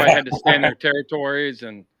 Everybody had to stand their territories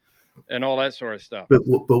and all that sort of stuff. But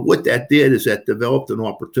what that did is that developed an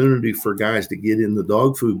opportunity for guys to get in the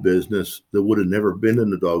dog food business that would have never been in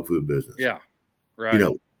the dog food business. Yeah, right. You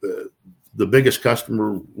know, the biggest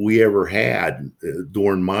customer we ever had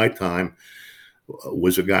during my time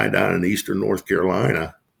was a guy down in eastern North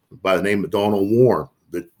Carolina by the name of Donald Warren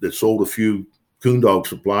that sold a few coon dog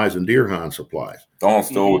supplies and deer hound supplies. Donald's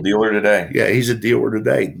still a dealer today. Yeah, he's a dealer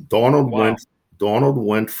today. Donald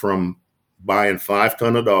went from buying 5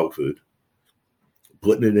 ton of dog food,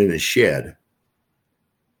 putting it in a shed,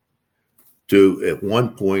 to at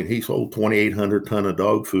one point he sold 2,800 ton of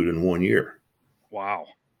dog food in 1 year. Wow.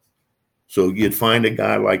 So you'd find a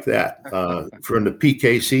guy like that. From the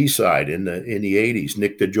PKC side in the 80s,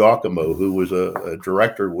 Nick DiGiacomo, who was a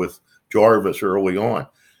director with Jarvis early on.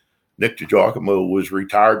 Nick DiGiacomo was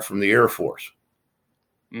retired from the Air Force.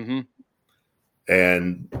 Mm-hmm.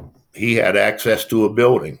 And he had access to a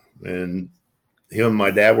building. And him and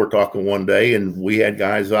my dad were talking one day, and we had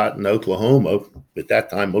guys out in Oklahoma, at that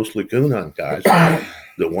time mostly coon hunt guys, that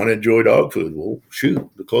wanted Joy dog food. Well, shoot,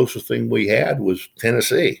 the closest thing we had was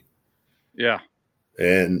Tennessee. Yeah.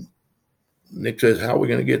 And Nick says, how are we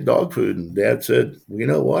going to get dog food? And Dad said, well, you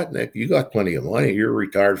know what, Nick, you got plenty of money. You're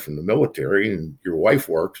retired from the military and your wife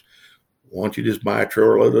works. Why don't you just buy a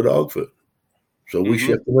trailer load of dog food? So we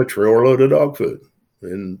shipped them a trailer load of dog food.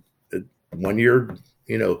 And 1 year,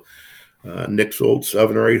 Nick sold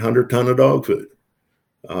 700 or 800 ton of dog food.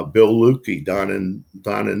 Bill Lukey down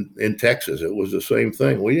in Texas, it was the same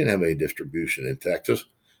thing. We didn't have any distribution in Texas.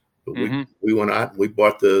 But we went out and we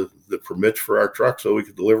bought the permits for our truck so we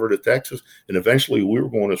could deliver to Texas. And eventually we were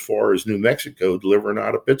going as far as New Mexico, delivering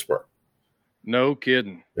out of Pittsburgh. No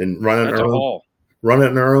kidding. And running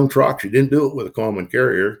our own trucks. You didn't do it with a common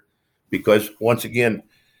carrier because, once again,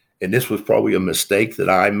 and this was probably a mistake that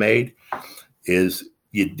I made, is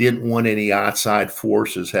you didn't want any outside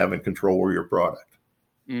forces having control of your product.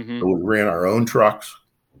 Mm-hmm. So we ran our own trucks.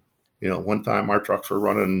 One time our trucks were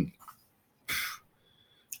running,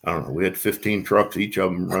 I don't know, we had 15 trucks, each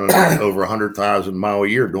of them running over 100,000 mile a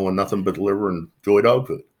year, doing nothing but delivering Joy dog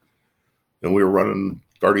food. And we were running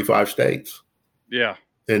 35 states. Yeah.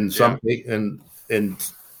 And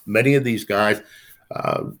many of these guys,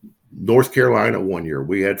 North Carolina 1 year,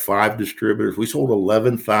 we had 5 distributors. We sold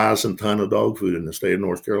 11,000 ton of dog food in the state of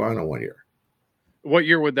North Carolina 1 year. What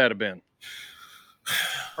year would that have been?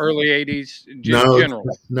 Early 80s, general?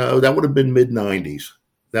 No, that would have been mid-90s.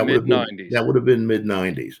 That would have been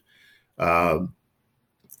mid-90s.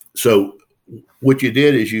 So what you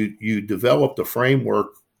did is you developed a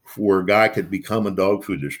framework where a guy could become a dog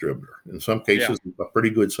food distributor. In some cases, a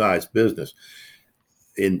pretty good sized business.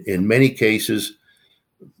 In many cases,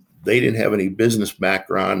 they didn't have any business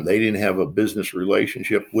background. They didn't have a business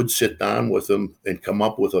relationship. Would sit down with them and come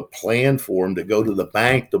up with a plan for them to go to the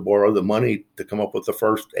bank to borrow the money to come up with the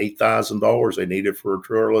first $8,000 they needed for a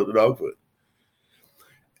trailer load of dog food.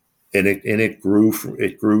 And it grew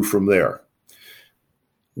from there.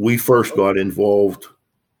 We first got involved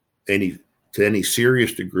to any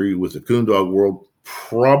serious degree with the coon dog world,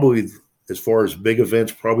 probably as far as big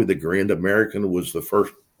events, probably the Grand American was the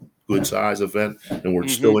first good size event, and we're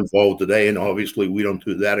still involved today. And obviously we don't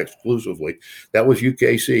do that exclusively. That was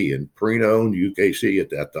UKC, and Purina owned UKC at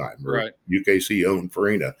that time. Right. UKC owned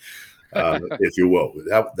Purina, if you will.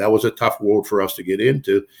 That was a tough world for us to get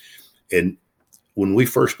into. And when we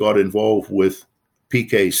first got involved with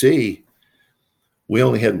PKC, we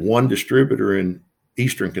only had one distributor in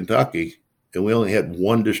Eastern Kentucky, and we only had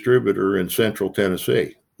one distributor in Central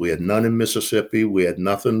Tennessee. We had none in Mississippi. We had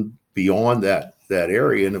nothing beyond that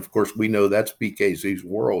area. And of course, we know that's PKC's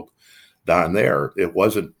world down there. It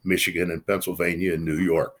wasn't Michigan and Pennsylvania and New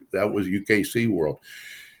York. That was UKC world.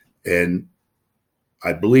 And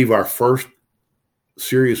I believe our first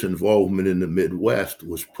serious involvement in the Midwest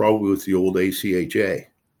was probably with the old ACHA.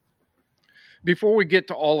 Before we get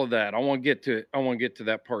to all of that, I want to get to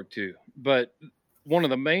that part too. But one of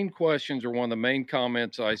the main questions, or one of the main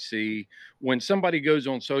comments I see when somebody goes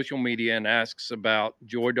on social media and asks about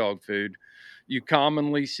Joy dog food, you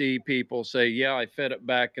commonly see people say, yeah, I fed it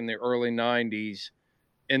back in the early 90s,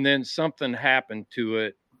 and then something happened to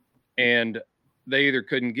it and they either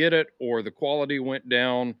couldn't get it or the quality went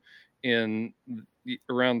down in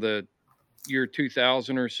around the year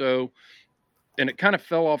 2000 or so, and it kind of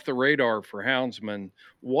fell off the radar for Houndsman.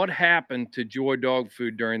 What happened to Joy dog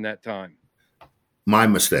food during that time? My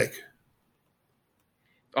mistake.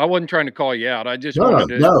 I wasn't trying to call you out. I just No,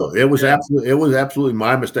 wanted to. no, it was Yeah. absolutely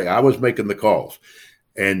my mistake. I was making the calls,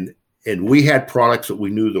 and we had products that we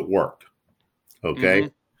knew that worked. Okay.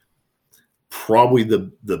 Mhm. Probably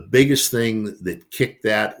the biggest thing that kicked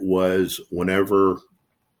that was whenever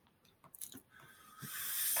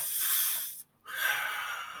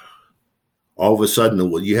all of a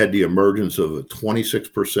sudden you had the emergence of a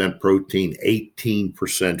 26% protein,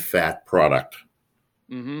 18% fat product.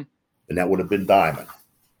 Mhm. And that would have been Diamond.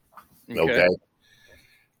 Okay.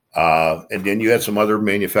 And then you had some other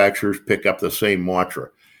manufacturers pick up the same mantra.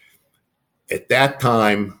 At that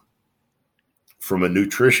time, from a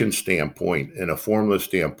nutrition standpoint and a formula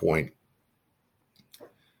standpoint,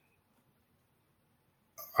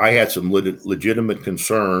 I had some legitimate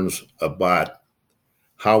concerns about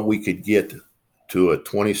how we could get to a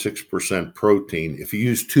 26% protein. If you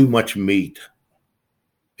use too much meat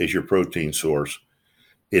as your protein source,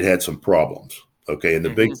 it had some problems. Okay. And the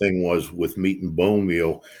big thing was with meat and bone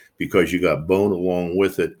meal, because you got bone along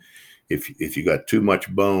with it. If you got too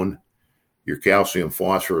much bone, your calcium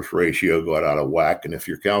phosphorus ratio got out of whack. And if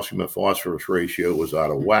your calcium and phosphorus ratio was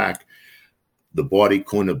out of whack, the body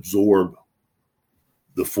couldn't absorb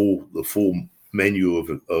the full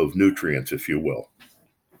menu of nutrients, if you will.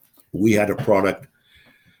 We had a product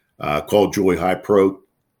called Joy High Pro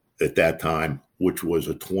at that time, which was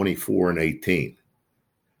a 24 and 18.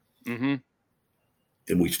 Mm-hmm.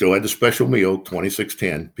 And we still had the special meal,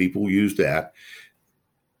 2610. People used that.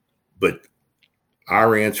 But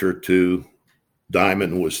our answer to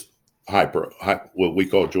Diamond was what we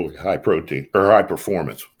call Joy High Protein or High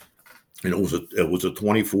Performance. And it was a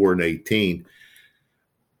 24 and 18.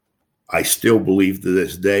 I still believe to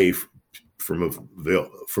this day, from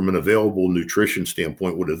an available nutrition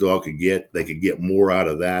standpoint, what a dog could get, they could get more out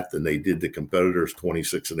of that than they did the competitors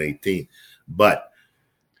 26 and 18. But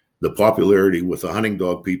the popularity with the hunting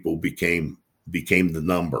dog people became the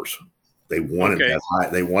numbers. They wanted that high.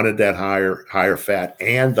 They wanted that higher fat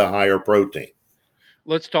and the higher protein.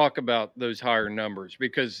 Let's talk about those higher numbers,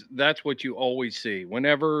 because that's what you always see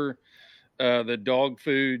whenever the dog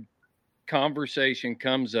food conversation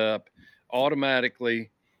comes up. Automatically,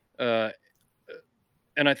 and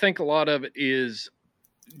I think a lot of it is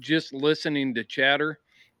just listening to chatter.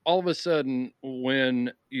 All of a sudden,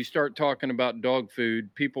 when you start talking about dog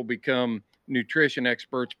food, people become nutrition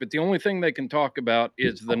experts, but the only thing they can talk about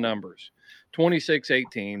is the numbers.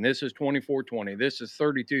 2618, this is 2420, this is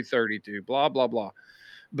 3232, blah blah blah.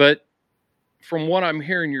 But from what I'm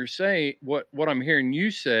hearing what I'm hearing you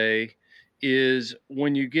say is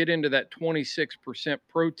when you get into that 26%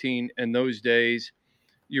 protein in those days,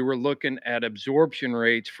 you were looking at absorption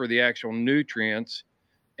rates for the actual nutrients,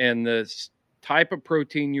 and the type of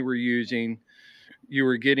protein you were using, you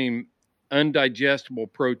were getting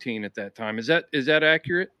undigestible protein at that time. Is that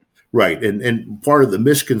accurate? Right. And part of the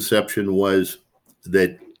misconception was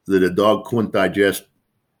that a dog couldn't digest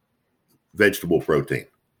vegetable protein.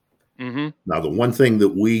 Mm-hmm. Now, the one thing that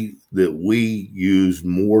we used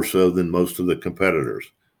more so than most of the competitors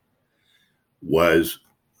was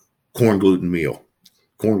corn gluten meal.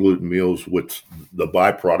 Corn gluten meal is what's the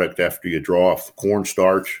byproduct after you draw off the corn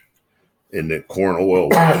starch, and that corn oil,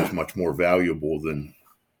 which is much more valuable than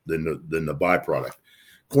the byproduct.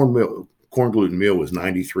 Corn gluten meal was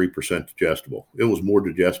 93% digestible. It was more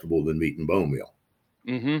digestible than meat and bone meal.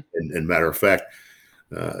 Mm-hmm. And matter of fact,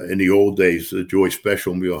 in the old days, the Joy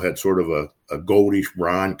Special Meal had sort of a goldish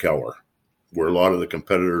brown color, where a lot of the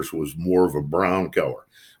competitors was more of a brown color.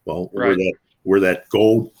 Well, right. where that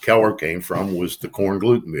gold color came from was the corn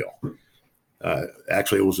gluten meal.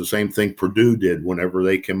 Actually, it was the same thing Purdue did whenever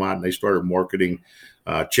they came out and they started marketing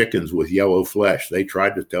chickens with yellow flesh. They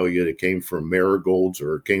tried to tell you it came from marigolds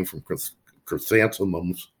or it came from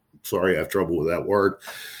chrysanthemums. Sorry, I have trouble with that word.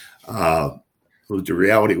 But the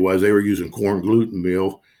reality was they were using corn gluten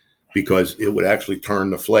meal because it would actually turn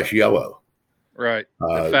the flesh yellow. Right.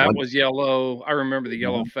 The fat was yellow. I remember the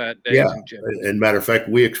yellow fat days. Yeah. And matter of fact,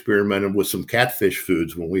 we experimented with some catfish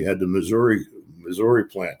foods when we had the Missouri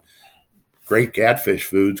plant. Great catfish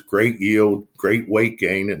foods, great yield, great weight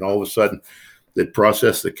gain. And all of a sudden they'd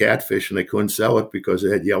process the catfish and they couldn't sell it because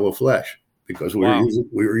it had yellow flesh, because we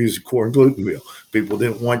were using corn gluten meal. People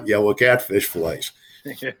didn't want yellow catfish fillets.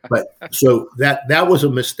 Yeah. But so that was a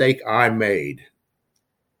mistake I made,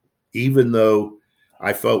 even though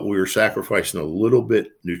I felt we were sacrificing a little bit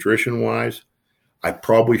nutrition wise. I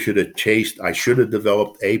probably should have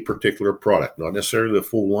developed a particular product, not necessarily the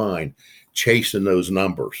full line, chasing those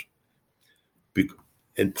numbers.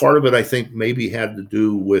 And part of it, I think, maybe had to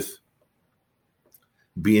do with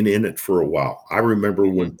being in it for a while. I remember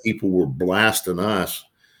when people were blasting us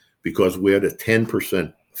because we had a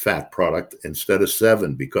 10% fat product instead of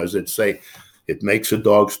 7 because it makes the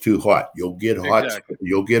dogs too hot. You'll get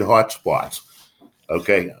hot spots.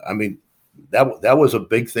 Okay, I mean that was a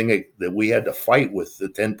big thing that we had to fight with the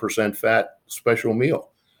 10% fat special meal.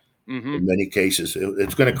 Mm-hmm. In many cases,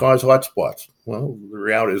 it's going to cause hot spots. Well, the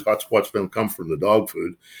reality is hot spots don't come from the dog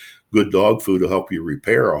food. Good dog food will help you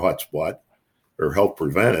repair a hot spot or help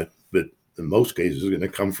prevent it, but in most cases, it's going to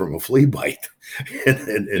come from a flea bite and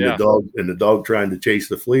the dog trying to chase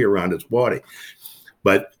the flea around its body.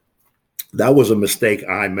 But that was a mistake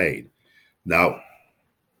I made. Now,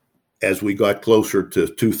 as we got closer to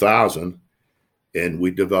 2000 and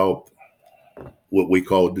we developed what we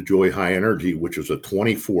called the Joy High Energy, which was a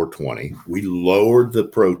 24-20, we lowered the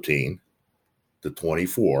protein to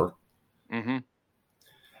 24. Mm-hmm.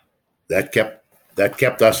 That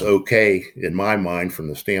kept us okay in my mind from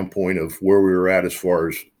the standpoint of where we were at as far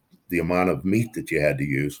as the amount of meat that you had to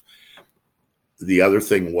use. The other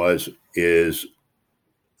thing is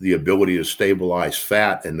the ability to stabilize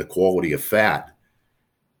fat, and the quality of fat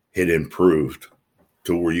had improved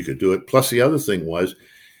to where you could do it. Plus the other thing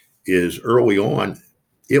is early on,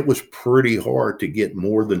 it was pretty hard to get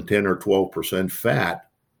more than 10 or 12% fat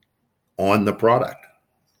on the product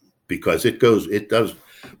because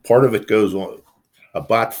part of it goes on.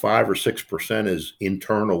 About 5 or 6% is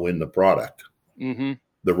internal in the product. Mm-hmm.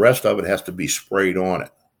 The rest of it has to be sprayed on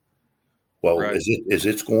it. Well, right. as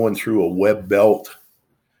it's going through a web belt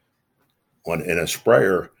in a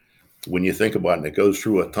sprayer, when you think about it, it goes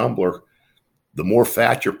through a tumbler, the more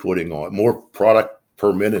fat you're putting on, more product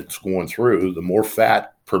per minute's going through, the more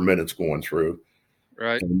fat per minute's going through.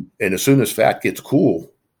 Right. And as soon as fat gets cool,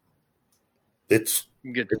 it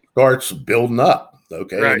starts building up.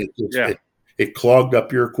 Okay. Right. And it clogged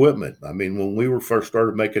up your equipment. I mean, when we first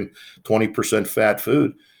started making 20% fat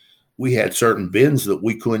food, we had certain bins that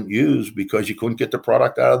we couldn't use because you couldn't get the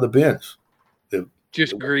product out of the bins.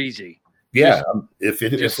 Just greasy. Yeah. If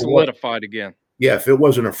it solidified again. Yeah. If it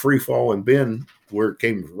wasn't a free falling bin where it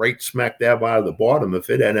came right smack dab out of the bottom,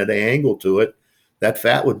 if it had an angle to it, that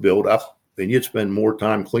fat would build up and you'd spend more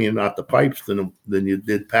time cleaning out the pipes than you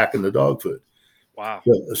did packing the dog food. Wow.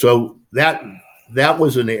 So that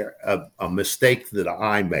was a mistake that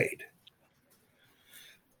I made.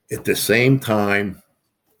 At the same time,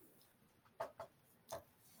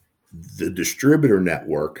 the distributor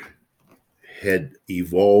network had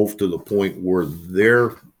evolved to the point where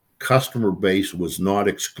their customer base was not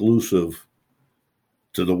exclusive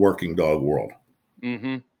to the working dog world.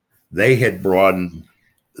 Mm-hmm. They had broadened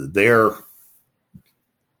their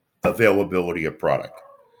availability of product.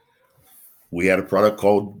 We had a product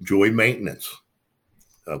called Joy Maintenance.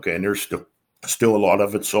 Okay, and there's still a lot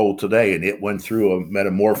of it sold today, and it went through a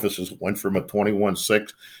metamorphosis. It went from a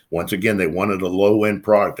 21.6. Once again, they wanted a low-end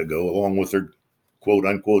product to go along with their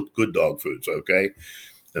quote-unquote good dog foods, okay?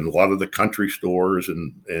 And a lot of the country stores,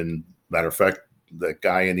 and matter of fact, that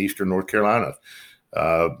guy in Eastern North Carolina,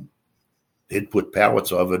 he'd put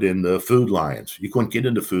pallets of it in the Food Lions. You couldn't get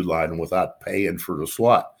into Food Lion without paying for the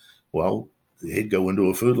slot. Well, he'd go into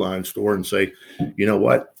a Food Lion store and say, you know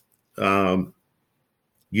what?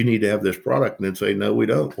 You need to have this product. And they'd say, no, we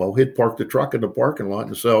don't. Well, he'd park the truck in the parking lot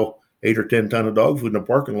and sell 8 or 10 ton of dog food in the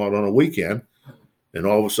parking lot on a weekend. And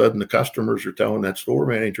all of a sudden the customers are telling that store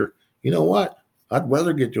manager, you know what? I'd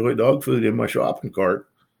rather get Joy dog food in my shopping cart.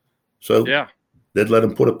 So they'd let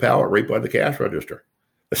him put a pallet right by the cash register.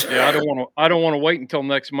 Yeah, I don't want to wait until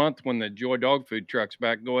next month when the Joy dog food truck's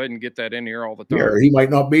back. Go ahead and get that in here all the time. Yeah, he might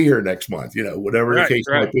not be here next month, whatever the case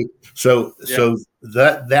might be. So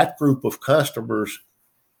that group of customers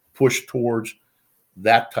push towards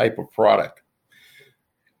that type of product.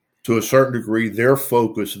 To a certain degree, their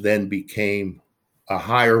focus then became a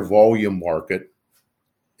higher volume market.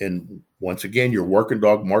 And once again, your working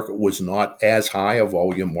dog market was not as high a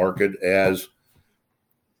volume market as,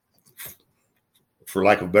 for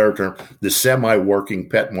lack of a better term, the semi-working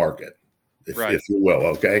pet market, if you will.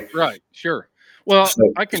 Okay. Right. Sure. Well,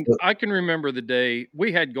 I can remember the day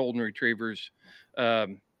we had golden retrievers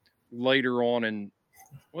later on, and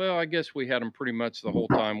well, I guess we had them pretty much the whole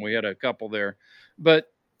time. We had a couple there,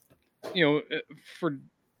 but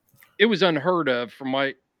it was unheard of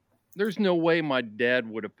there's no way my dad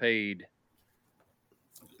would have paid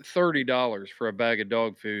 $30 for a bag of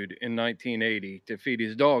dog food in 1980 to feed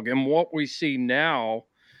his dog. And what we see now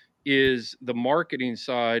is the marketing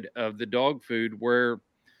side of the dog food, where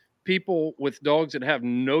people with dogs that have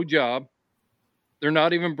no job, they're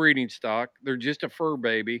not even breeding stock, they're just a fur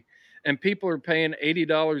baby, and people are paying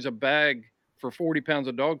 $80 a bag for 40 pounds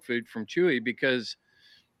of dog food from Chewy because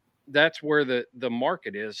that's where the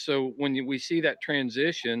market is. So when we see that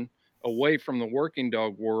transition away from the working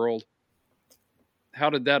dog world. How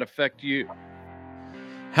did that affect you?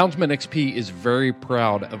 Houndsman XP is very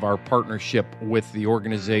proud of our partnership with the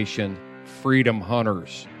organization Freedom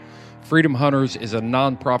Hunters. Freedom Hunters is a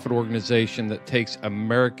nonprofit organization that takes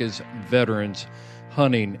America's veterans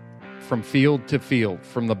hunting from field to field,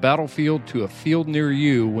 from the battlefield to a field near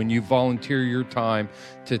you when you volunteer your time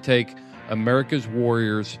to take America's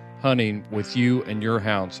warriors hunting with you and your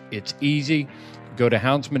hounds. It's easy. Go to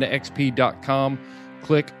houndsmanxp.com,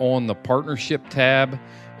 click on the partnership tab,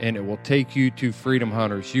 and it will take you to Freedom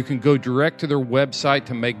Hunters. You can go direct to their website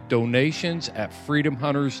to make donations at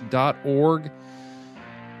freedomhunters.org.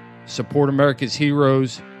 Support America's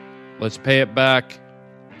heroes. Let's pay it back.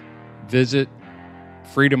 Visit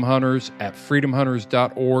Freedom Hunters at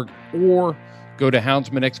freedomhunters.org or go to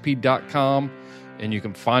houndsmanxp.com and you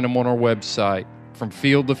can find them on our website, From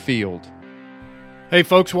Field to Field. Hey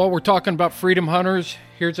folks, while we're talking about Freedom Hunters,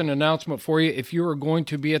 here's an announcement for you. If you are going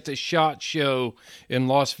to be at the SHOT Show in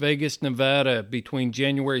Las Vegas, Nevada between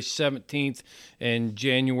January 17th and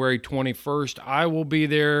January 21st, I will be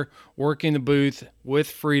there working the booth with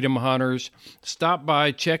Freedom Hunters. Stop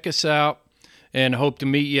by, check us out, and hope to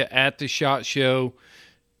meet you at the SHOT Show.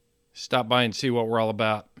 Stop by and see what we're all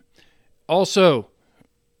about. Also,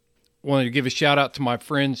 wanted to give a shout out to my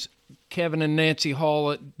friends Kevin and Nancy Hall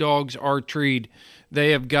at Dogs Are Treed.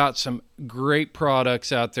 They have got some great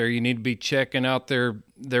products out there. You need to be checking out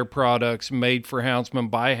their products made for houndsmen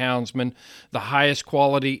by houndsmen. The highest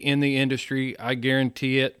quality in the industry, I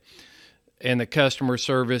guarantee it. And the customer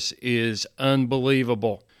service is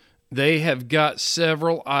unbelievable. They have got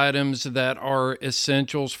several items that are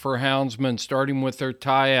essentials for houndsmen, starting with their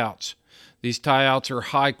tie-outs. These tie-outs are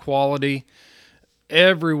high quality.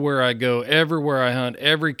 Everywhere I go, everywhere I hunt,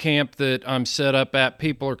 every camp that I'm set up at,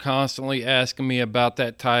 people are constantly asking me about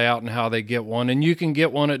that tie-out and how they get one. And you can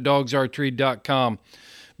get one at dogsartreed.com.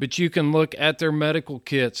 But you can look at their medical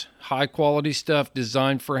kits, high-quality stuff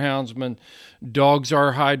designed for houndsmen. Dogs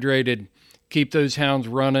are hydrated. Keep those hounds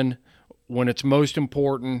running. When it's most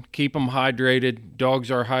important, keep them hydrated. Dogs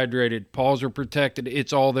are hydrated. Paws are protected.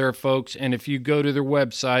 It's all there, folks. And if you go to their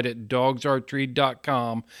website at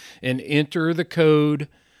dogsartreed.com and enter the code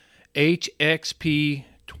HXP,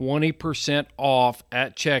 20% off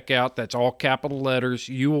at checkout, that's all capital letters,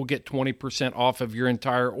 you will get 20% off of your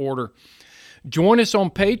entire order. Join us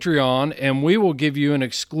on Patreon, and we will give you an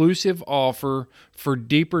exclusive offer for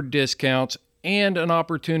deeper discounts and an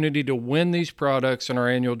opportunity to win these products in our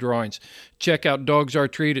annual drawings. Check out Dogs Are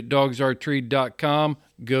Treed at dogsartreed.com.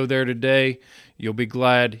 Go there today. You'll be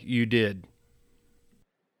glad you did.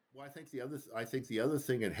 Well, I think the other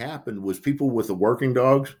thing that happened was people with the working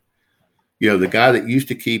dogs. You know, the guy that used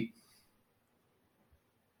to keep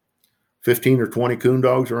 15 or 20 coon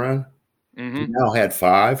dogs around, he now had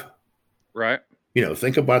 5. Right. You know,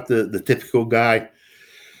 think about the typical guy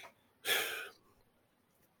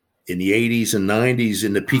in the 80s and 90s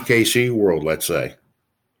in the PKC world, let's say.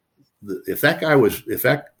 If that guy was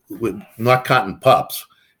not cotton pups,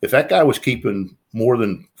 if that guy was keeping more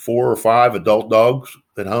than 4 or 5 adult dogs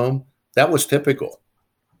at home, that was typical.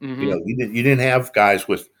 You know, you didn't have guys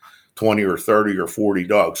with 20 or 30 or 40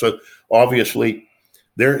 dogs. So obviously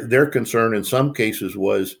their concern in some cases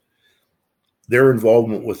was their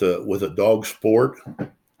involvement with a dog sport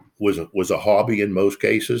was a hobby in most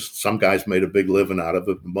cases. Some guys made a big living out of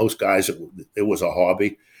it. Most guys, it was a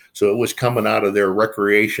hobby. So it was coming out of their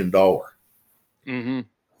recreation dollar.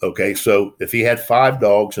 Okay, so if he had 5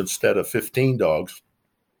 dogs instead of 15 dogs,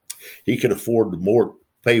 he could afford to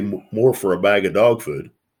pay more for a bag of dog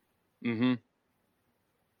food and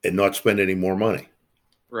not spend any more money.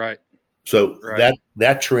 Right. So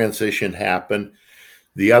that transition happened.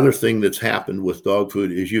 The other thing that's happened with dog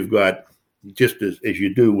food is you've got, just as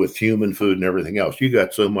you do with human food and everything else, you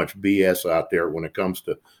got so much BS out there when it comes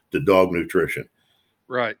to dog nutrition.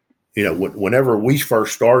 Right. You know, whenever we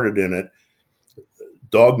first started in it,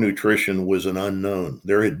 dog nutrition was an unknown.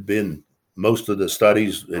 There had been, most of the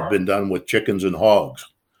studies had been done with chickens and hogs,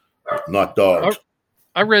 not dogs.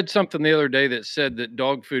 I read something the other day that said that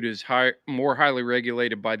dog food is more highly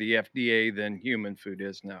regulated by the FDA than human food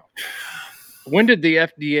is now. When did the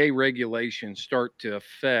FDA regulations start to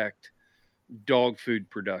affect dog food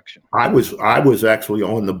production? I was actually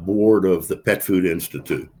on the board of the Pet Food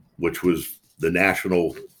Institute, which was the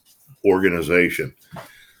national organization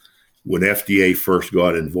when FDA first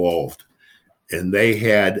got involved. And they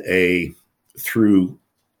had through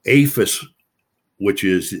APHIS, which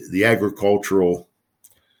is the agricultural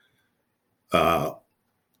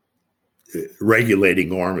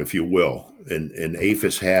regulating arm, if you will. And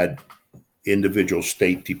APHIS had individual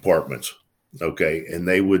state departments Okay, and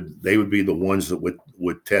they would be the ones that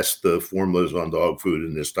would test the formulas on dog food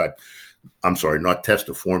and this type. I'm sorry, not test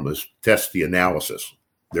the formulas, test the analysis.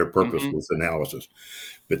 Their purpose was analysis.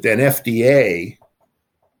 But then FDA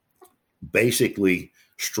basically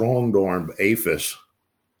strong-armed APHIS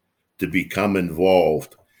to become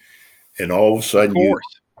involved, and all of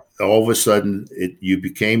a sudden you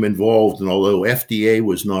became involved. And although FDA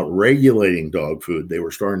was not regulating dog food, they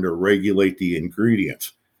were starting to regulate the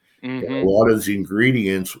ingredients. A lot of the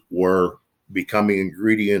ingredients were becoming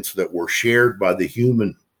ingredients that were shared by the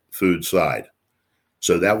human food side.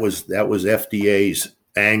 So that was FDA's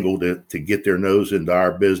angle to get their nose into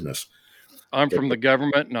our business. I'm from the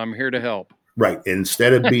government and I'm here to help. Right.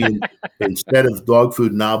 Instead of dog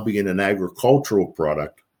food now being an agricultural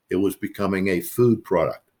product, it was becoming a food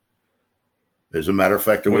product. As a matter of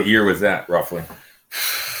fact, what year was that roughly?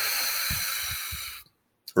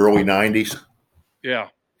 Early 90s. Yeah.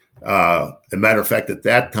 As a matter of fact, at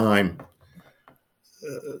that time,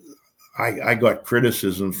 I got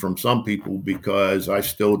criticism from some people because I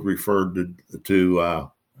still referred to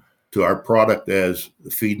our product as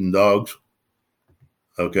feeding dogs.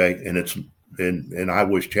 Okay, and I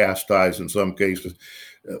was chastised in some cases.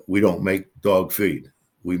 We don't make dog feed;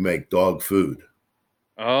 we make dog food.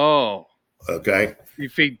 Oh. Okay. You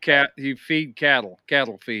feed cattle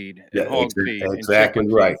feed, and hog feed, exactly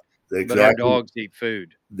and right. Feed. Exactly. But our dogs eat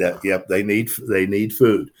food. Yep, they need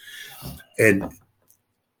food, and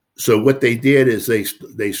so what they did is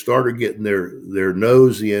they started getting their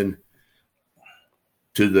nose in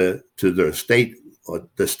to the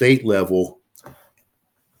state level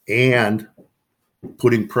and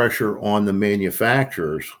putting pressure on the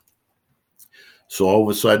manufacturers. So all of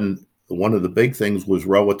a sudden, one of the big things was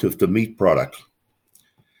relative to meat products.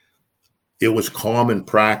 It was common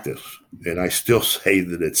practice, and I still say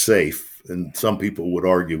that it's safe. And some people would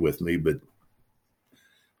argue with me, but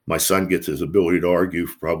my son gets his ability to argue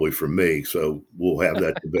probably from me, so we'll have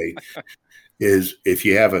that debate. Is if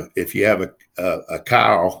you have a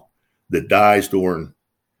cow that dies during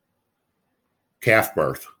calf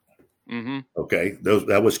birth, okay,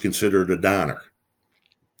 that was considered a downer.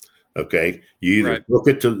 Okay, you either took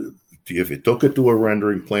it if you took it to a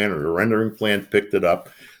rendering plant, or the rendering plant picked it up,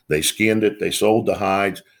 they skinned it, they sold the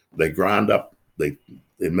hides, they ground up, in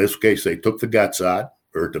this case they took the guts out,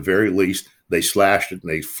 or at the very least they slashed it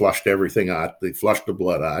and they flushed everything out, they flushed the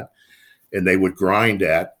blood out, and they would grind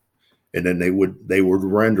that, and then they would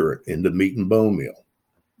render it into meat and bone meal.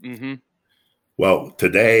 Well,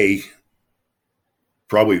 today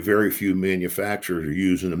probably very few manufacturers are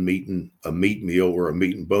using a meat meal or a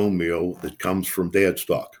meat and bone meal that comes from dead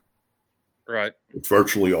stock. Right. It's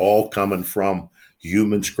virtually all coming from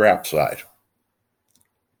human scrap side.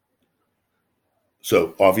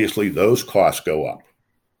 So obviously those costs go up.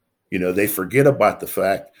 They forget about the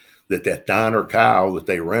fact that downer cow that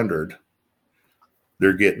they rendered,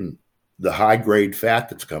 they're getting the high grade fat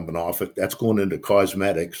that's coming off it. That's going into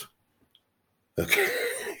cosmetics. Okay.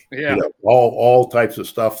 Yeah. All types of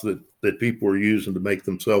stuff that people were using to make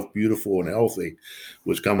themselves beautiful and healthy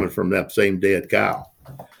was coming from that same dead cow.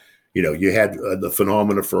 You had the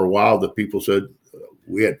phenomena for a while that people said,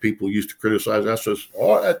 we had people used to criticize us as,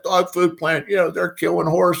 that dog food plant, they're killing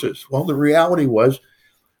horses. Well, the reality was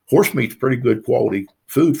horse meat's pretty good quality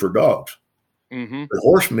food for dogs. But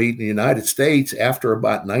horse meat in the United States after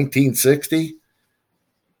about 1960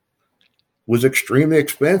 was extremely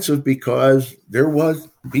expensive because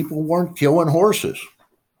people weren't killing horses.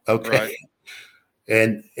 Okay.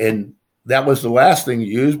 Right. And that was the last thing you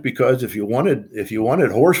used, because if you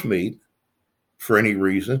wanted horse meat for any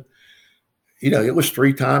reason, it was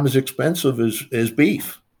 3 times as expensive as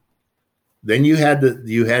beef. Then you had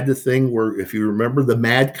the thing where, if you remember, the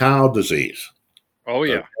mad cow disease. Oh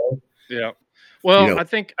yeah. Okay? Yeah. Well, I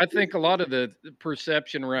think a lot of the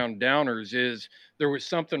perception around downers is there was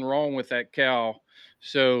something wrong with that cow,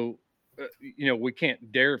 so we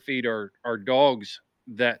can't dare feed our dogs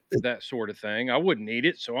that sort of thing. I wouldn't eat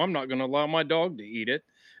it, so I'm not going to allow my dog to eat it.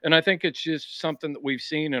 And I think it's just something that we've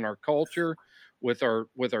seen in our culture with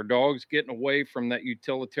our dogs getting away from that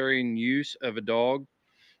utilitarian use of a dog.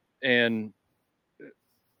 And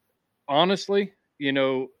honestly,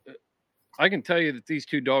 I can tell you that these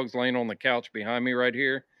 2 dogs laying on the couch behind me right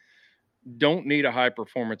here don't need a high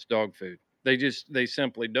performance dog food. They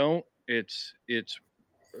simply don't. It's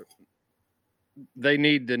they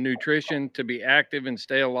need the nutrition to be active and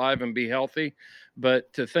stay alive and be healthy.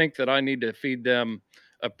 But to think that I need to feed them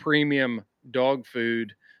a premium dog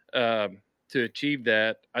food to achieve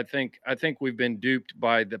that, I think we've been duped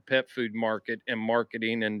by the pet food market and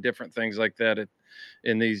marketing and different things like that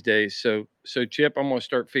in these days. So Chip, I'm going to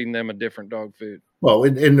start feeding them a different dog food. Well,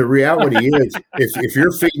 and the reality is, if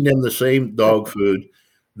you're feeding them the same dog food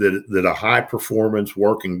that a high performance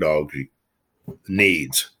working dog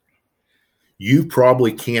needs, you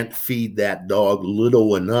probably can't feed that dog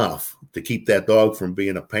little enough to keep that dog from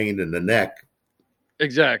being a pain in the neck.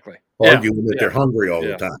 Exactly. Arguing that they're hungry all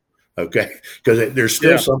the time. Okay. Because there's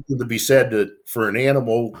still something to be said for an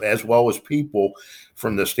animal as well as people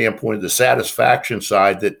from the standpoint of the satisfaction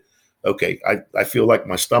side that, okay, I feel like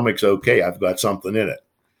my stomach's okay. I've got something in it.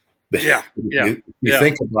 But you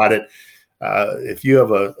think about it, if you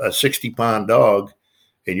have a 60-pound dog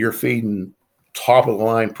and you're feeding top of the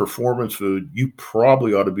line performance food, you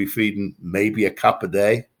probably ought to be feeding maybe a cup a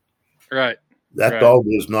day. Right. That dog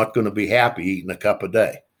is not going to be happy eating a cup a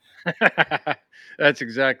day. That's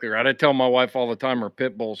exactly right. I tell my wife all the time her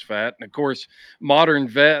pit bull's fat. And of course, modern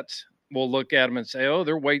vets will look at them and say, oh,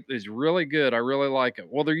 their weight is really good. I really like it.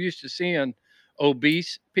 Well, they're used to seeing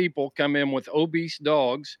obese people come in with obese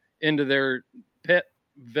dogs into their pet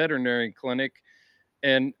veterinary clinic.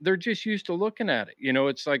 And they're just used to looking at it. You know,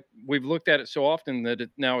 it's like we've looked at it so often that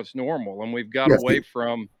now it's normal, and we've got away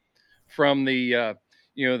from the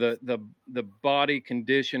the body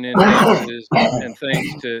condition indexes and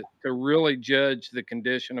things to really judge the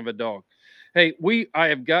condition of a dog. Hey, I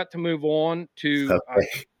have got to move on to.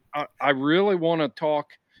 Okay. I really want to talk.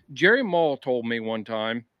 Jerry Mull told me one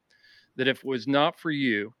time that if it was not for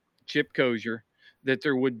you, Chip Kohser, that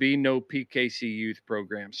there would be no PKC youth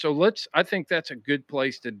program. So I think that's a good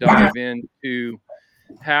place to dive into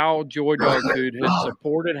how Joy Dog Food has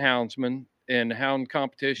supported Houndsman and hound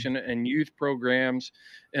competition and youth programs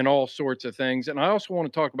and all sorts of things. And I also want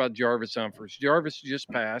to talk about Jarvis Umphers. Jarvis just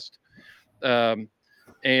passed.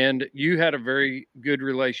 And you had a very good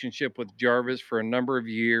relationship with Jarvis for a number of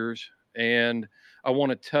years. And I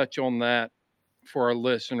want to touch on that for our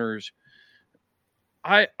listeners.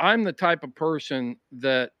 I'm the type of person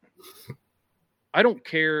that I don't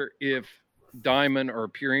care if Diamond or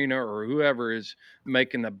Purina or whoever is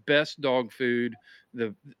making the best dog food.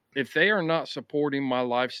 If they are not supporting my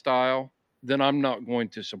lifestyle, then I'm not going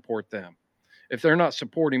to support them. If they're not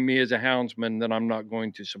supporting me as a houndsman, then I'm not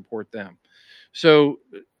going to support them. So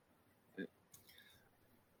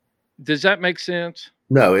does that make sense?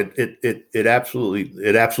 No, it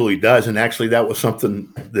absolutely does. And actually that was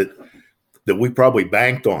something that we probably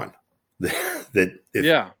banked on. That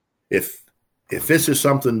if this is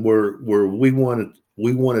something where we want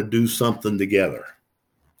to do something together,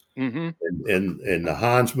 and the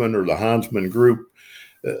Houndsman or the Houndsman group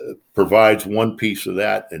provides one piece of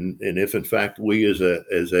that, and if in fact we as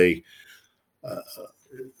a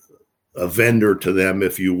vendor to them,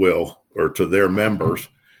 if you will, or to their members,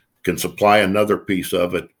 can supply another piece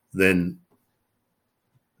of it, then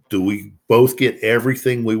do we both get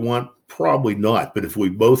everything we want? Probably not. But if we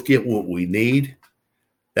both get what we need,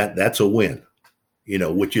 that's a win. You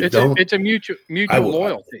know, which you don't. It's a mutual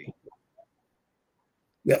loyalty.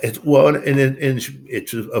 Yeah, it's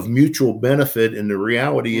of mutual benefit. And the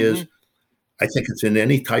reality is, I think it's in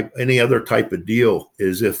any other type of deal,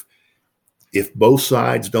 is if both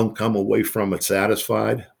sides don't come away from it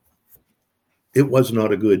satisfied, it was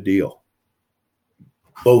not a good deal.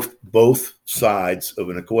 Both sides of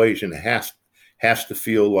an equation has to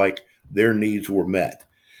feel like their needs were met.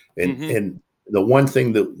 And the one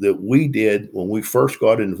thing that we did when we first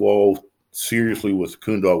got involved seriously with the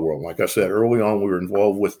Coon Dog World, like I said early on, we were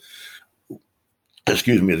involved with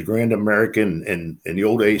the Grand American and the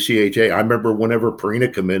old ACHA. I remember whenever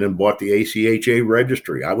Purina come in and bought the ACHA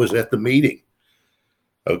registry, I was at the meeting.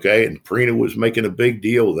 Okay, and Purina was making a big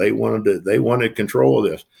deal. They wanted control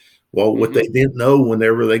of this. Well, what they didn't know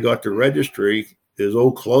whenever they got the registry is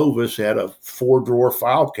old Clovis had a 4-drawer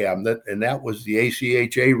file cabinet, and that was the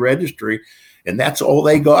ACHA registry, and that's all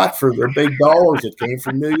they got for their big dollars that came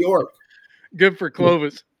from New York. Good for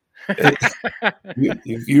Clovis.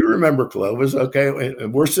 You remember Clovis, okay?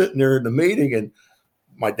 And we're sitting there in the meeting, and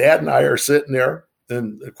my dad and I are sitting there,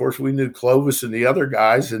 and of course we knew Clovis and the other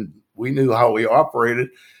guys, and we knew how we operated,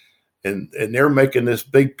 and they're making this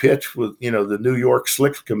big pitch with, the New York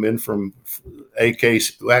slicks come in from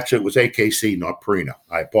AKC. Well, actually, it was AKC, not Purina.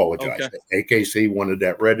 I apologize. Okay. AKC wanted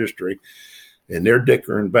that registry, and they're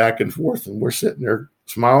dickering back and forth, and we're sitting there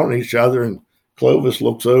smiling at each other, and Clovis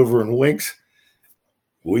looks over and winks.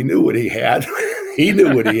 We knew what he had. He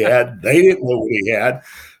knew what he had. They didn't know what he had.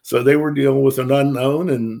 So they were dealing with an unknown,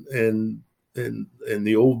 and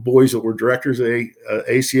the old boys that were directors of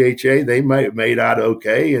ACHA, they made out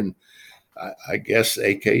okay. And I guess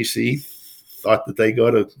AKC thought that they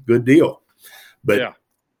got a good deal. But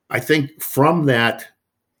I think from that,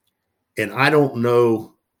 and I don't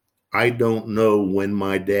know when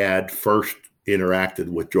my dad first interacted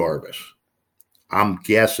with Jarvis. I'm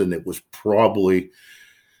guessing it was probably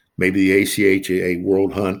maybe the ACHA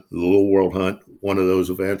World Hunt, the Little World Hunt, one of those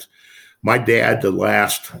events. My dad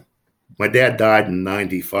died in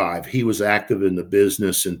 95. He was active in the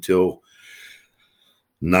business until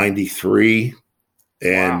 93.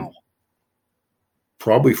 And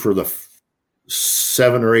probably for the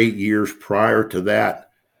 7 or 8 years prior to that,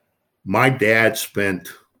 my dad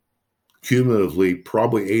spent cumulatively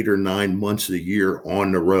probably 8 or 9 months of the year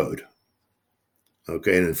on the road.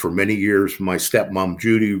 Okay. And for many years, my stepmom,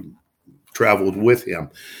 Judy, traveled with him.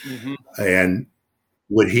 Mm-hmm. And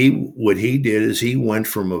what he did is he went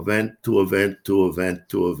from event to event to event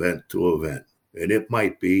to event to event. And it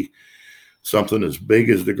might be something as big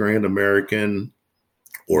as the Grand American,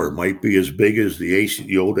 or it might be as big as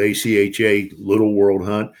the old ACHA Little World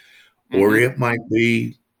Hunt, or it might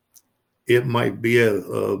be a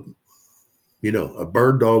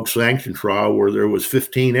bird dog sanction trial where there was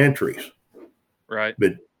 15 entries. Right.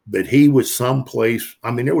 But he was someplace.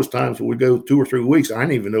 I mean, there was times when we'd go 2 or 3 weeks. I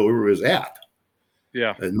didn't even know where he was at.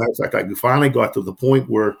 Yeah. As a matter of fact, I finally got to the point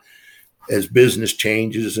where, as business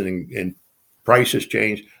changes and prices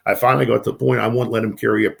change, I finally got to the point I wouldn't let him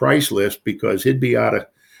carry a price list because he'd be out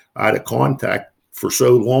of contact for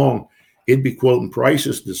so long. He'd be quoting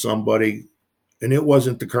prices to somebody, and it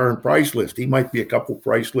wasn't the current price list. He might be a couple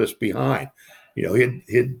price lists behind.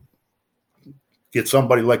 He'd get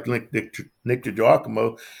somebody like Nick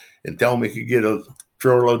DiGiacomo and tell him he could get a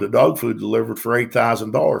trailer load of dog food delivered for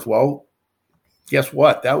 $8,000. Well, guess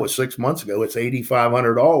what? That was 6 months ago. It's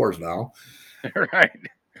 $8,500 now. Right.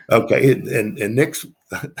 Okay. And Nick's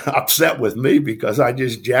upset with me because I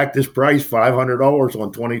just jacked his price $500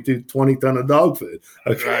 on 20 ton of dog food.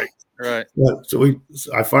 Okay. Right. So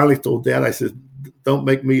I finally told Dad, I said, don't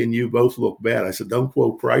make me and you both look bad. I said, don't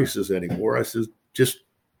quote prices anymore. I said, just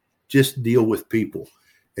deal with people.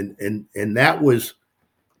 And that was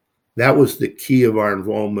the key of our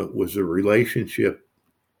involvement, was a relationship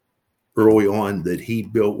early on that he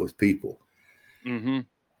built with people. Mm-hmm.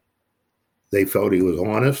 They felt he was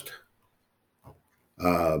honest.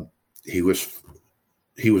 He was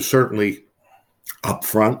certainly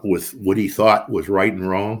upfront with what he thought was right and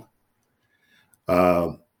wrong.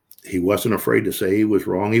 He wasn't afraid to say he was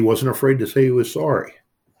wrong. He wasn't afraid to say he was sorry.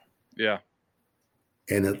 Yeah.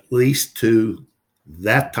 And at least to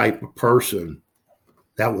that type of person,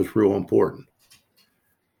 that was real important.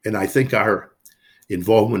 And I think our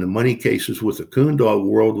involvement in money cases with the coon dog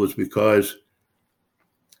world was because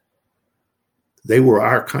they were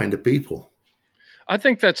our kind of people. I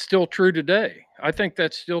think that's still true today. I think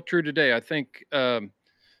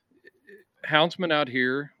houndsmen out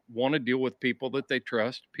here want to deal with people that they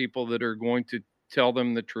trust, people that are going to tell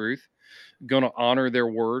them the truth, going to honor their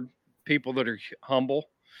word, people that are humble,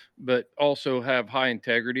 but also have high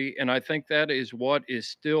integrity. And I think that is what is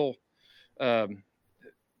still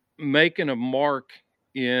making a mark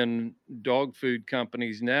in dog food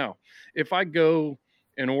companies now. If I go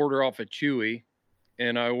and order off a Chewy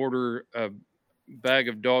and I order a bag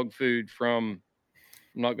of dog food from,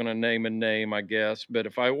 I'm not going to name a name, I guess, but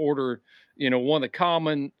if I order, one of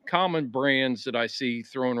the common brands that I see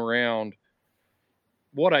thrown around,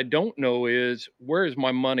 what I don't know is, where is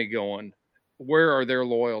my money going? Where are their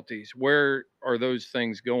loyalties? Where are those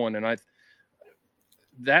things going? And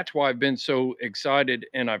that's why I've been so excited,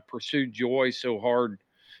 and I've pursued Joy so hard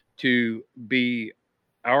to be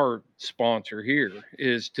our sponsor here,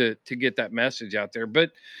 is to get that message out there.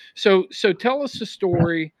 But so tell us the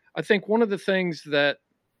story. I think one of the things that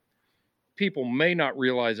people may not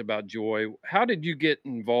realize about Joy, how did you get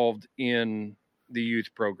involved in the youth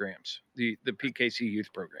programs, the PKC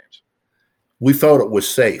youth programs? We thought it was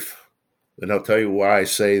safe. And I'll tell you why I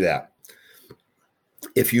say that.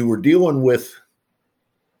 If you were dealing with,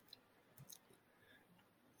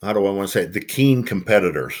 how do I want to say it, the keen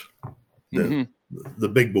competitors, the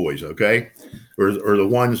big boys, okay, or the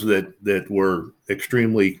ones that were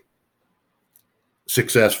extremely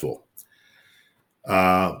successful.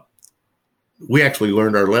 We actually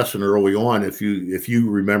learned our lesson early on. If you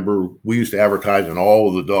remember, we used to advertise in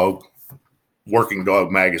all of the working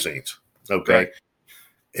dog magazines, okay. Right.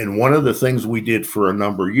 And one of the things we did for a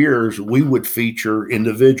number of years, we would feature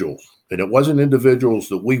individuals, and it wasn't individuals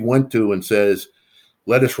that we went to and says,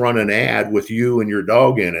 let us run an ad with you and your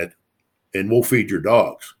dog in it, and we'll feed your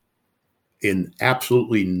dogs. In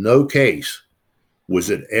absolutely no case was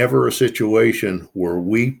it ever a situation where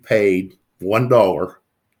we paid $1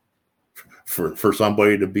 for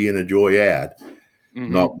somebody to be in a Joy ad.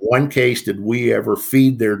 Mm-hmm. Not one case did we ever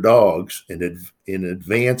feed their dogs in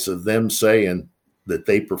advance of them saying that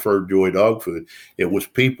they preferred Joy dog food. It was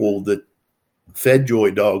people that fed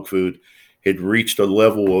Joy dog food had reached a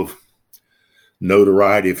level of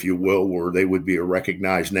notoriety, if you will, where they would be a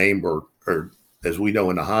recognized name, or as we know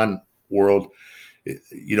in the Hound world,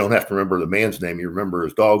 you don't have to remember the man's name, you remember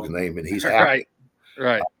his dog's name, and he's happy.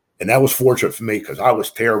 Right. And that was fortunate for me because I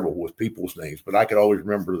was terrible with people's names, but I could always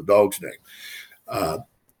remember the dog's name.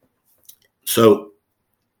 So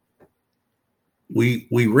we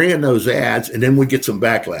ran those ads, and then we get some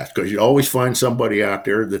backlash because you always find somebody out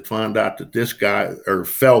there that found out that this guy, or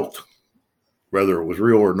felt, whether it was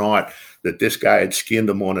real or not, that this guy had skinned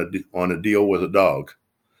him on a deal with a dog,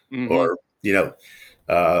 or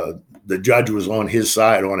the judge was on his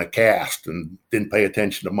side on a cast and didn't pay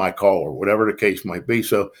attention to my call, or whatever the case might be.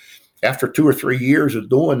 So after 2 or 3 years of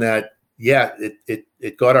doing that,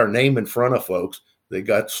 it got our name in front of folks. They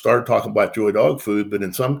started talking about Joy dog food, but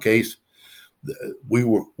in some case, we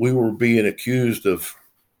were being accused of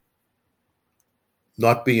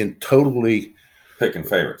not being totally picking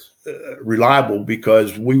favorites, reliable,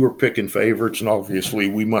 because we were picking favorites, and obviously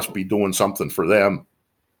we must be doing something for them,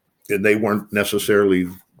 and they weren't necessarily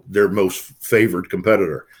their most favored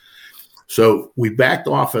competitor. So we backed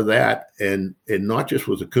off of that, and not just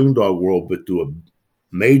with the coon dog world, but to a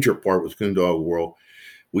major part with coon dog world,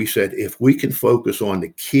 we said, if we can focus on the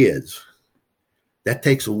kids, that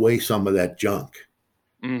takes away some of that junk.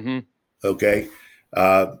 Mm-hmm. Okay.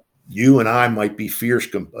 You and I might be fierce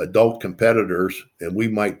adult competitors, and we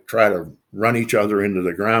might try to run each other into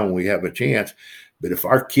the ground when we have a chance. But if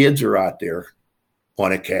our kids are out there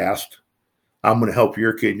on a cast, I'm going to help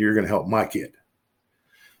your kid, and you're going to help my kid.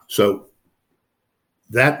 So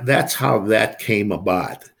that's how that came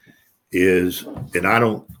about. And I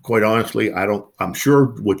don't, quite honestly, I'm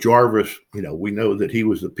sure with Jarvis, we know that he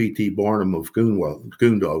was the P.T. Barnum of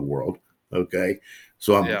coon dog world. Okay.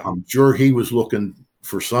 So I'm sure he was looking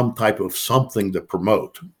for some type of something to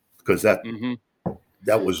promote, because that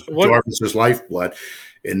was Jarvis's lifeblood.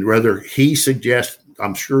 And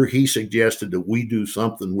I'm sure he suggested that we do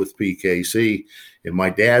something with PKC. And my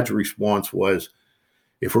dad's response was,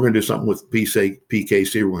 if we're going to do something with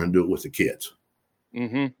PKC, we're going to do it with the kids.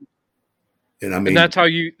 Mm-hmm. And I mean, and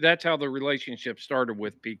that's how the relationship started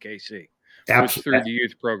with PKC. Was through the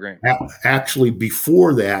youth program. Actually,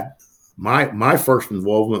 before that, my first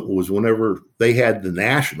involvement was whenever they had the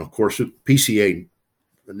national. Of course, PCA,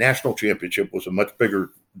 the national championship, was a much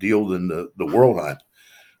bigger deal than the World Hunt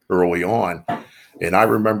early on. And I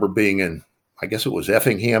remember being in, I guess it was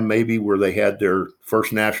Effingham, maybe, where they had their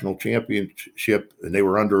first national championship, and they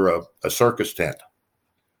were under a circus tent.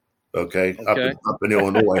 Okay. Up in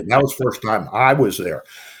Illinois. And that was the first time I was there.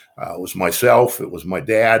 It was myself. It was my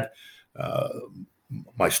dad,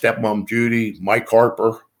 my stepmom, Judy, Mike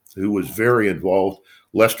Harper, who was very involved,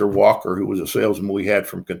 Lester Walker, who was a salesman we had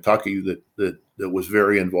from Kentucky that was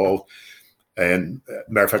very involved. And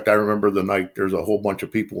matter of fact, I remember the night there's a whole bunch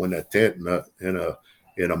of people in that tent, and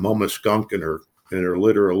a mama skunk and her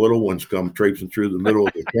litter of little ones come traipsing through the middle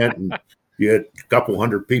of the tent, and you had a couple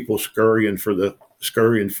hundred people scurrying for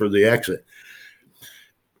the exit.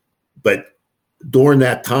 But during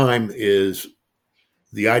that time is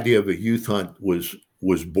the idea of a youth hunt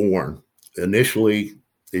was born. Initially,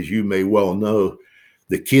 as you may well know,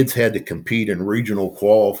 the kids had to compete in regional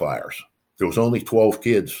qualifiers. There was only 12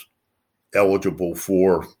 kids eligible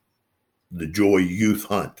for the Joy Youth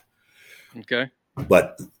Hunt. Okay.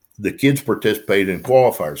 But the kids participated in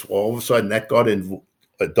qualifiers. Well, all of a sudden that got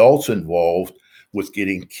adults involved with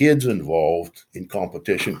getting kids involved in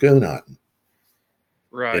competition coon hunting.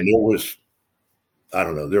 Right. And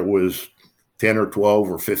there was 10 or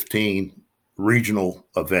 12 or 15 regional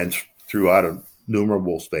events throughout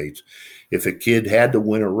innumerable states. If a kid had to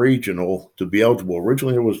win a regional to be eligible,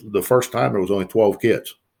 originally it was the first time there was only 12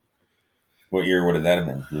 kids. What year would that have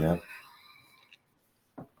been? Yeah.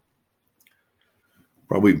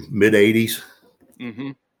 Probably mid 80s.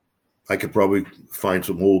 Mm-hmm. I could probably find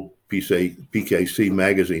some old PKC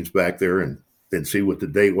magazines back there and see what the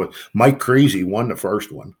date was. Mike Creasy won the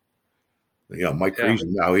first one. Mike Creasy,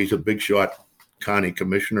 now he's a big shot county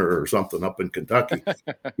commissioner or something up in Kentucky.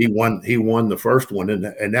 He won the first one,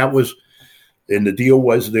 and that was, and the deal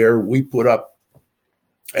was there. We put up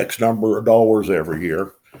X number of dollars every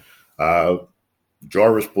year.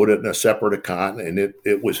 Jarvis put it in a separate account, and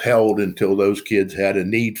it was held until those kids had a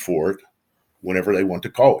need for it whenever they went to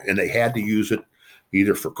college. And they had to use it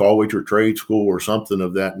either for college or trade school or something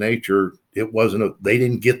of that nature. It wasn't they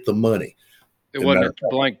didn't get the money. It wasn't a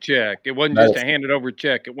blank check. It wasn't just a handed over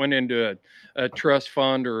check. It went into a trust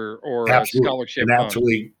fund or a scholarship fund.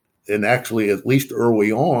 And actually, at least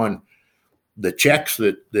early on, the checks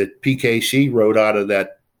that PKC wrote out of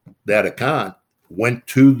that account went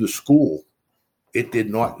to the school. It did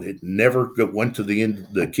not. It never went to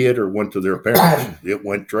the kid or went to their parents. It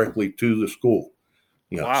went directly to the school.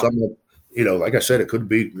 Wow. Some of, like I said, it could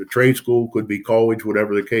be the trade school, could be college,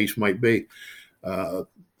 whatever the case might be.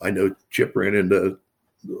 I know Chip ran into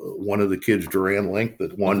one of the kids, Duran Link,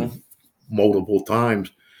 that won multiple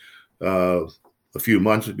times a few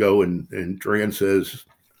months ago, and Duran says,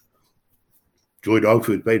 Joy Dog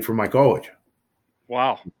Food paid for my college.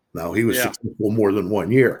 Wow. Now, he was successful more than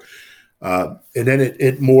 1 year. And then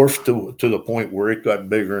it morphed to the point where it got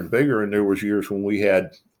bigger and bigger, and there was years when we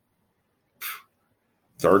had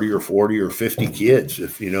 30 or 40 or 50 kids.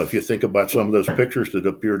 If you think about some of those pictures that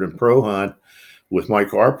appeared in Pro Hunt with Mike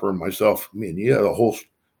Harper and myself, I mean, the whole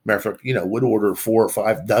matter of fact, would order 4 or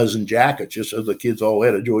 5 dozen jackets just so the kids all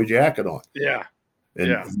had a Joy jacket on. Yeah.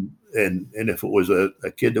 And if it was a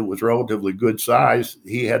kid that was relatively good size,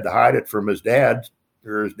 he had to hide it from his dad,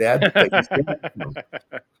 or his dad to take his jacket from him.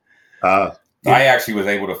 I actually was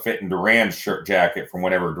able to fit in Duran's shirt jacket from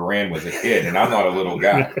whenever Duran was a kid, and I'm not a little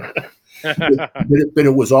guy. but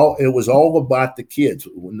it was all about the kids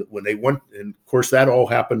when they went, and of course that all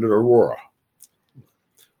happened at Aurora.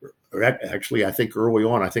 Actually, I think early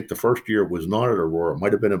on, I think the first year was not at Aurora, it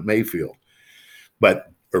might have been at Mayfield,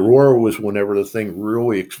 but Aurora was whenever the thing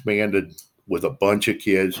really expanded with a bunch of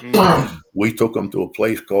kids. We took them to a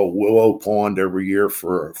place called Willow Pond every year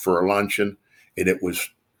for a luncheon, and it was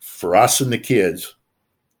for us and the kids.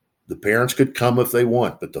 The parents could come if they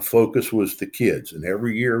want, but the focus was the kids. And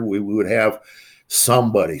every year we would have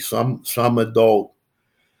somebody, some adult,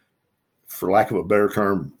 for lack of a better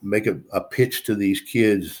term, make a pitch to these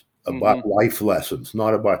kids about life lessons,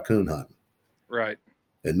 not about coon hunting, right?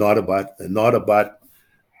 And not about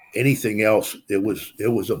anything else. It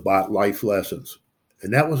was about life lessons,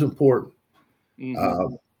 and that was important.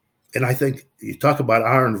 And I think you talk about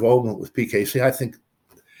our involvement with PKC. I think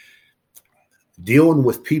dealing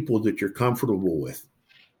with people that you're comfortable with.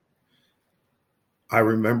 I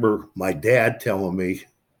remember my dad telling me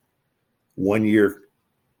one year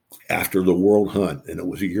after the World Hunt, and it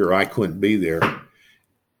was a year I couldn't be there.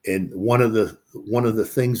 And one of the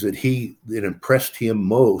things that impressed him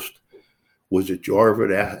most was that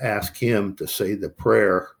Jarvid asked him to say the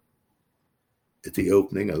prayer at the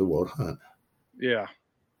opening of the World Hunt. Yeah.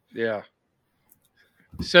 Yeah.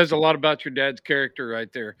 It says a lot about your dad's character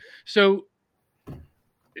right there. So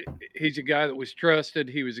he's a guy that was trusted.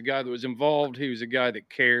 He was a guy that was involved. He was a guy that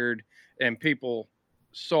cared, and people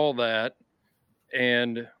saw that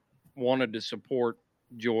and wanted to support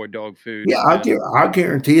Joy Dog Food. Yeah, I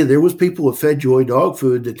guarantee you there was people who fed Joy Dog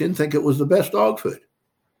Food that didn't think it was the best dog food.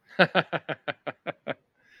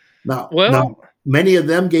 Now, many of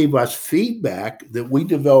them gave us feedback that we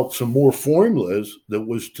developed some more formulas that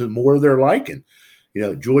was to more of their liking.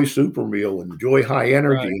 Joy Super Meal and Joy High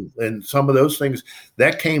Energy, right, and some of those things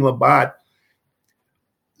that came about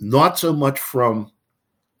not so much from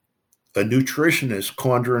a nutritionist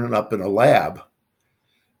conjuring it up in a lab,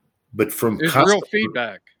 but from real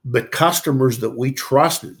feedback. But customers that we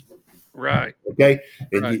trusted. Right. Okay.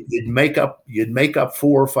 And you'd make up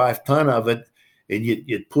 4 or 5 ton of it, and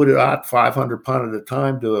you'd put it out 500 pound at a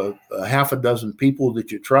time to a half a dozen people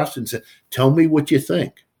that you trust and say, tell me what you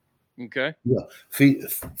think. Okay. Yeah.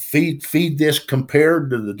 Feed this compared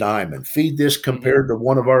to the Diamond. Feed this compared to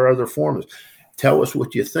one of our other formulas. Tell us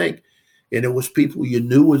what you think. And it was people you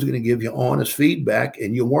knew was going to give you honest feedback,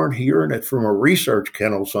 and you weren't hearing it from a research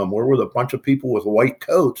kennel somewhere with a bunch of people with white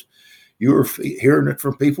coats. You were hearing it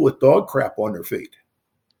from people with dog crap on their feet.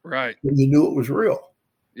 Right. And you knew it was real.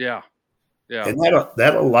 Yeah. Yeah. And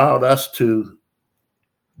that allowed us to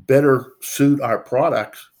better suit our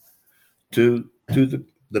products to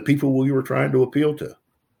the people we were trying to appeal to.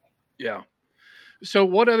 Yeah. So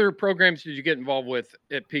what other programs did you get involved with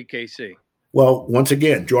at PKC? Well, once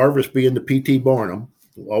again, Jarvis being the PT Barnum,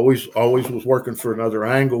 always was working for another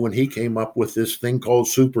angle, and he came up with this thing called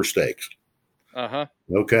Super Steaks.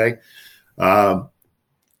 Okay. And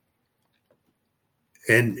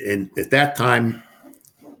at that time,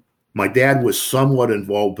 my dad was somewhat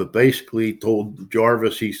involved, but basically told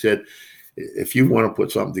Jarvis, he said, if you want to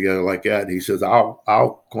put something together like that, he says,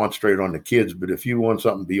 I'll concentrate on the kids, but if you want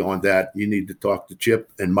something beyond that, you need to talk to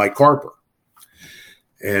Chip and Mike Harper.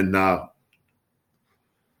 And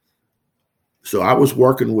so I was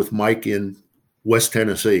working with Mike in West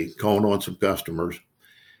Tennessee, calling on some customers,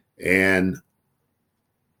 and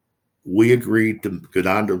we agreed to go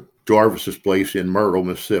down to Jarvis's place in Myrtle,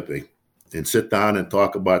 Mississippi, and sit down and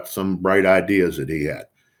talk about some bright ideas that he had.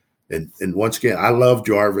 And once again, I love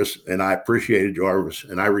Jarvis, and I appreciated Jarvis,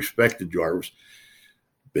 and I respected Jarvis.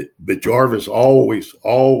 But Jarvis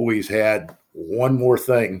always had one more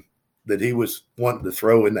thing that he was wanting to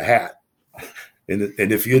throw in the hat. And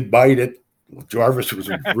if you'd bite it, Jarvis was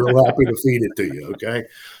real happy to feed it to you, okay?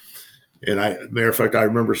 And matter of fact, I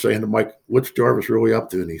remember saying to Mike, what's Jarvis really up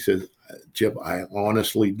to? And he said, Chip, I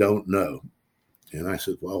honestly don't know. And I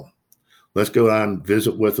said, well, let's go down and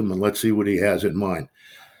visit with him, and let's see what he has in mind.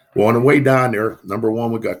 Well, on the way down there, number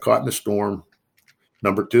one, we got caught in a storm.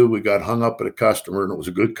 Number two, we got hung up at a customer, and it was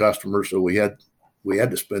a good customer, so we had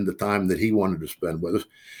to spend the time that he wanted to spend with us.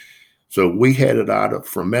 So we headed out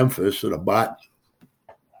from Memphis at about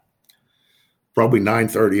probably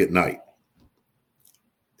 9:30 at night.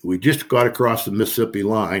 We just got across the Mississippi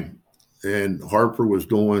line, and Harper was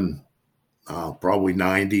doing probably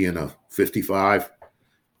 90 and a 55.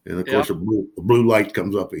 And, of course, a blue light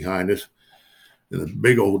comes up behind us. And a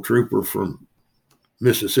big old trooper from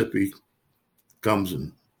Mississippi comes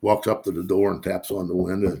and walks up to the door and taps on the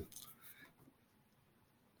window and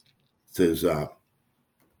says,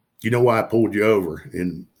 you know why I pulled you over?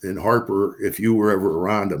 And Harper, if you were ever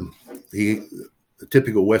around him, the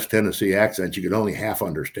typical West Tennessee accent, you could only half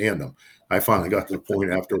understand him. I finally got to the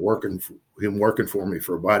point after working for me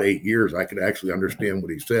for about 8 years, I could actually understand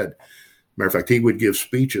what he said. Matter of fact, he would give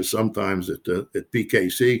speeches sometimes at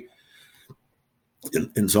PKC,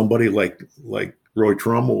 and somebody like Roy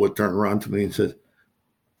Trummel would turn around to me and say,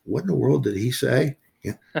 what in the world did he say?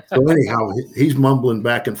 Yeah. So anyhow, he's mumbling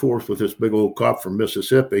back and forth with this big old cop from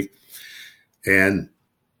Mississippi. And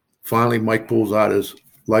finally, Mike pulls out his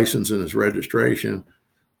license and his registration,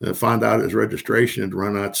 and found out his registration had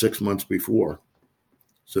run out 6 months before.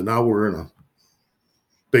 So now we're in a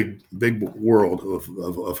big world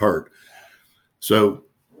of hurt. So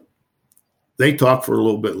they talked for a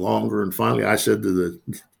little bit longer, and finally I said to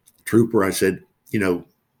the trooper, I said,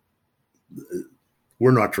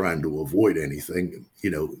 we're not trying to avoid anything.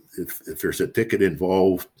 If there's a ticket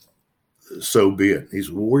involved, so be it. He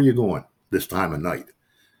said, well, where are you going this time of night?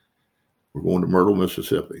 We're going to Myrtle,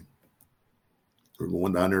 Mississippi. We're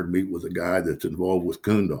going down there to meet with a guy that's involved with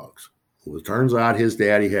coon dogs. Well, it turns out his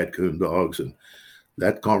daddy had coon dogs, and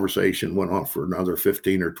that conversation went on for another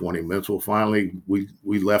 15 or 20 minutes. Well, finally, we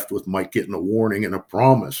left with Mike getting a warning and a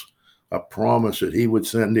promise that he would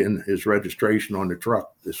send in his registration on the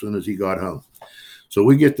truck as soon as he got home. So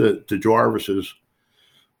we get to Jarvis's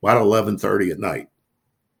about 11:30 at night.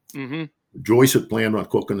 Mm-hmm. Joyce had planned on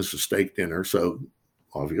cooking us a steak dinner, so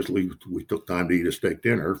obviously we took time to eat a steak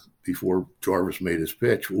dinner before Jarvis made his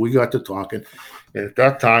pitch. Well, we got to talking, and at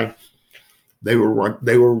that time, they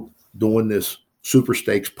were doing this Super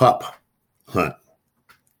Stakes pup hunt.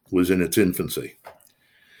 It was in its infancy.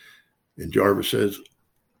 And Jarvis says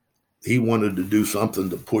he wanted to do something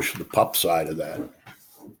to push the pup side of that.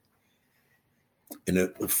 And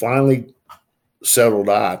it finally settled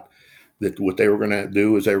out that what they were going to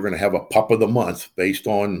do is they were going to have a pup of the month based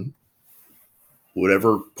on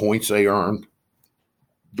whatever points they earned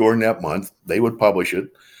during that month. They would publish it.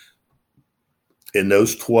 In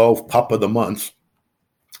those 12 pup of the months,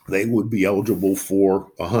 they would be eligible for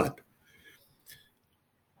a hunt.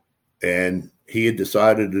 And he had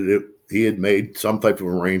decided that he had made some type of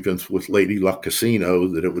arrangements with Lady Luck Casino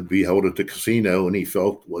that it would be held at the casino. And he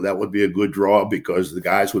felt, well, that would be a good draw because the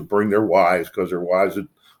guys would bring their wives because their wives would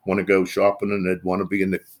want to go shopping and they'd want to be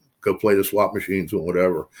go play the slot machines or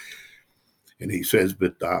whatever. And he says,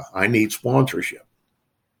 but I need sponsorship.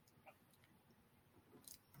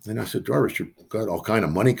 And I said, Jarvis, you've got all kind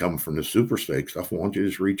of money coming from the Super Stakes stuff. Why don't you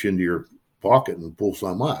just reach into your pocket and pull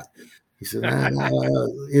some out? He said,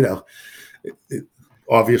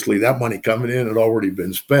 obviously that money coming in had already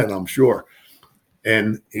been spent, I'm sure.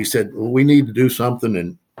 And he said, well, we need to do something.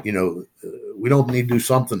 And, we don't need to do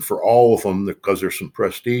something for all of them because there's some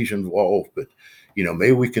prestige involved. But,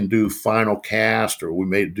 maybe we can do final cast or we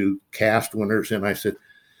may do cast winners. And I said,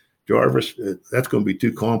 Jarvis, that's going to be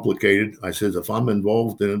too complicated. I said, if I'm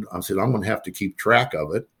involved in it, I said, I'm going to have to keep track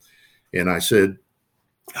of it. And I said,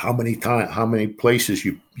 how many places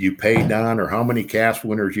you paid on or how many cast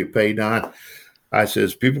winners you paid on? I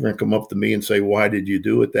says, people are going to come up to me and say, why did you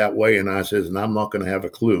do it that way? And I says, and I'm not going to have a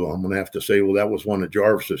clue. I'm going to have to say, well, that was one of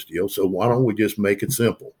Jarvis's deals. So why don't we just make it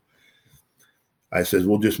simple? I says,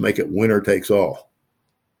 we'll just make it winner takes all.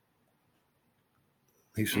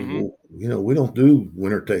 He said, well, we don't do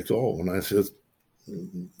winner takes all. And I says,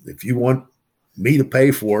 if you want me to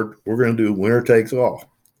pay for it, we're going to do winner takes all.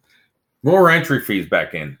 More entry fees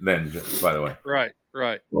back in then, by the way. Right.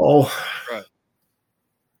 Oh, right.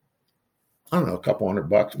 I don't know, a couple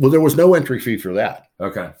 $100. Well, there was no entry fee for that.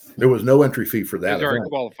 Okay. There was no entry fee for that. He's already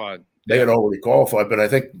event. qualified. They had already qualified, but I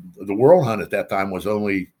think the World Hunt at that time was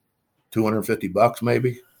only $250,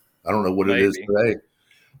 maybe. I don't know what it is today.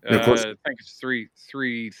 And of course, I think it's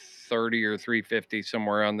 330 or 350,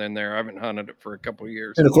 somewhere around in there. I haven't hunted it for a couple of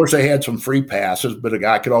years. and of course they had some free passes, but a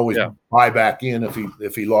guy could always Yeah. buy back in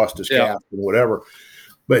if he lost his Yeah. cap and whatever.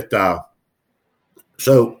 But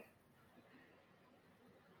so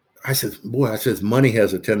I said, boy, money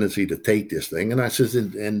has a tendency to take this thing. And I says,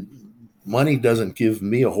 and money doesn't give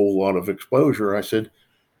me a whole lot of exposure. I said,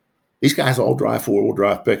 these guys all drive 4-wheel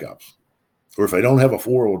drive pickups. Or if they don't have a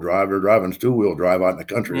 4-wheel drive, they're driving 2-wheel drive out in the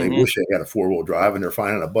country. Mhm. They wish they had a 4-wheel drive and they're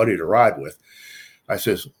finding a buddy to ride with. I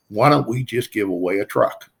says, why don't we just give away a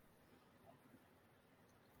truck?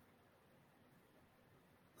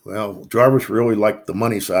 Well, Jarvis really liked the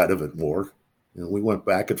money side of it more. And we went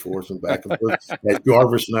back and forth and back and forth, as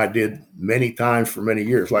Jarvis and I did many times for many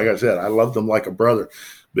years. Like I said, I loved him like a brother,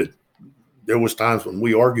 but there was times when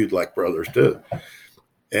we argued like brothers too.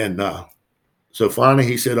 And so finally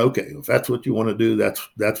he said, okay, if that's what you want to do,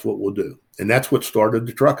 that's what we'll do. And that's what started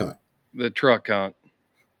the truck hunt. The truck hunt.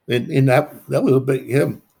 And that was a big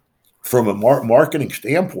him from a marketing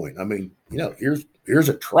standpoint. I mean, here's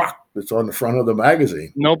a truck that's on the front of the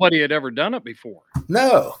magazine. Nobody had ever done it before.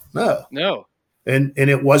 No. And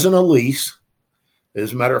it wasn't a lease.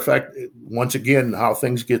 As a matter of fact, once again, how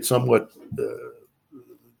things get somewhat to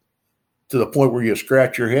the point where you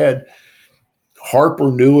scratch your head.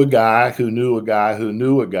 Harper knew a guy who knew a guy who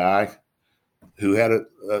knew a guy who had a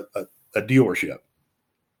dealership.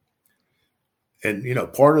 And,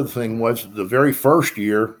 part of the thing was the very first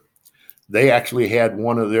year, they actually had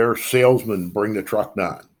one of their salesmen bring the truck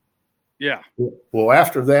down. Yeah. Well,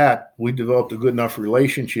 after that, we developed a good enough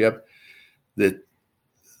relationship that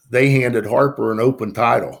they handed Harper an open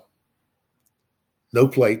title. No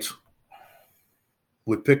plates.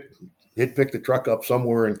 He'd pick the truck up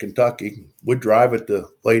somewhere in Kentucky. Would drive it to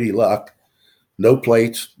Lady Luck. No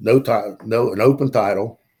plates, an open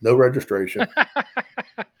title, no registration.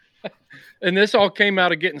 And this all came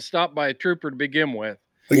out of getting stopped by a trooper to begin with.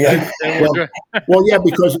 Yeah.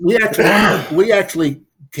 Because we actually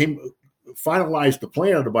finalized the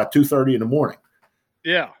plan at about 2:30 in the morning.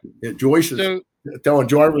 Yeah. And Joyce is telling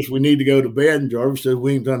Jarvis we need to go to bed, and Jarvis said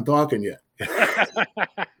we ain't done talking yet.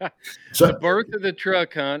 So the birth of the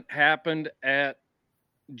truck hunt happened at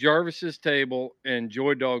Jarvis's table, and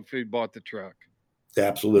Joy Dog Food bought the truck.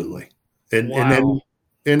 Absolutely. And Wow.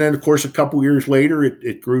 and then of course a couple years later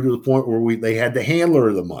it grew to the point where they had the handler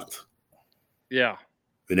of the month. Yeah.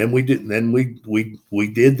 And then we did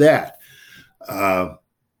that.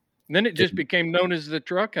 Then it just became known as the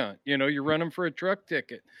truck hunt. You're running for a truck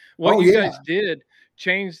ticket. What guys did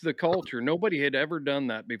changed the culture. Nobody had ever done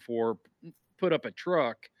that before, put up a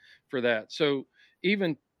truck for that. So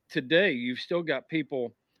even today, you've still got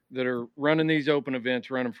people that are running these open events,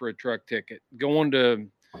 running for a truck ticket, going to,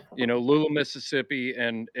 Lula, Mississippi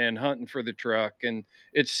and hunting for the truck. And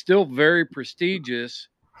it's still very prestigious.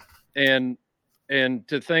 And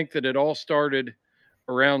to think that it all started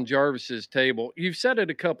around Jarvis's table. You've said it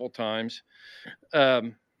a couple times.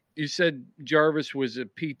 You said Jarvis was a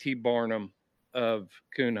P.T. Barnum of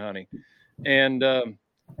coon hunting. And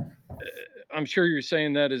I'm sure you're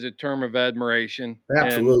saying that as a term of admiration.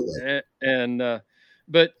 Absolutely.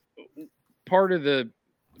 But one of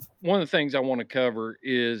the things I want to cover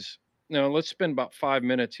is, let's spend about 5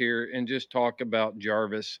 minutes here and just talk about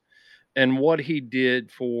Jarvis and what he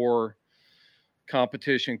did for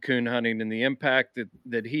competition coon hunting and the impact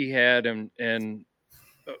that he had and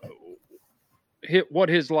what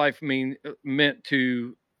his life meant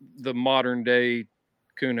to the modern day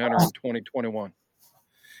coon hunter in 2021.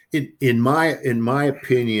 In my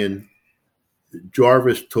opinion,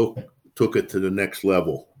 Jarvis took it to the next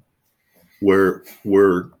level, where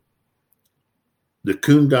the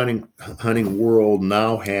coon hunting world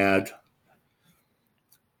now had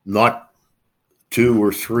not 2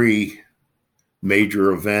 or 3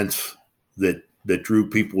 major events that drew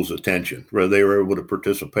people's attention, whether they were able to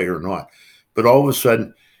participate or not. But all of a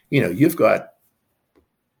sudden, you've got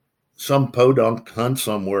some podunk hunt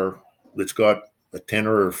somewhere that's got a $10,000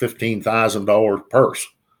 or $15,000 purse.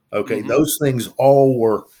 Okay, Mm-hmm. Those things all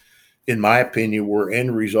were, in my opinion, were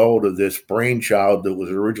end result of this brainchild that was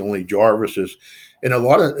originally Jarvis's. And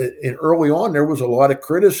early on, there was a lot of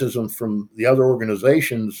criticism from the other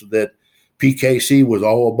organizations that PKC was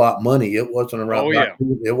all about money. It wasn't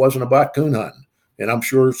It wasn't about coon hunting, and I'm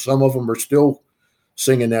sure some of them are still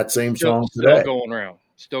singing that same song today. Still going around.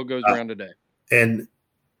 Still goes around today. And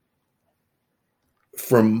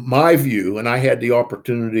from my view, and I had the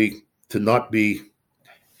opportunity not be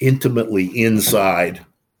intimately inside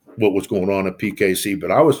what was going on at PKC,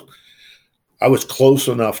 but I was close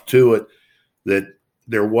enough to it that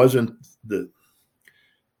there wasn't the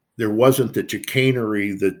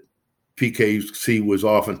chicanery that PKC was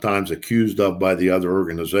oftentimes accused of by the other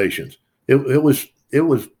organizations. It was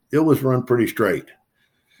run pretty straight,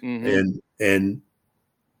 and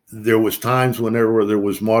there was times when there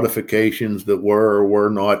was modifications that were or were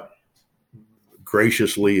not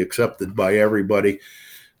graciously accepted by everybody.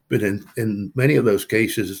 But in many of those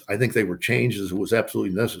cases, I think they were changes that was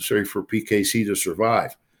absolutely necessary for PKC to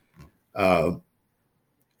survive.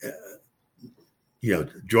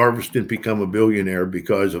 Jarvis didn't become a billionaire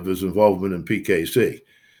because of his involvement in PKC.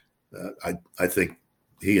 I think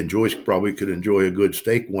he probably could enjoy a good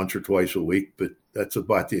steak once or twice a week, but that's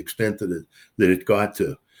about the extent that it got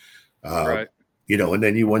to. Right. And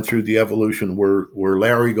then you went through the evolution where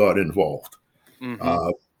Larry got involved.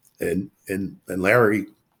 And Larry,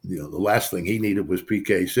 the last thing he needed was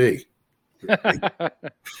PKC. But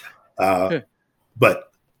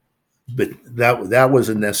that was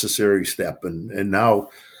a necessary step, and now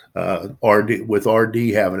RD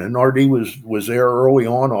having, and RD was there early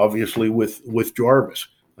on, obviously with Jarvis.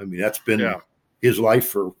 I mean, that's been his life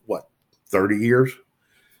for 30 years,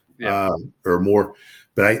 or more.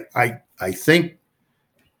 But I think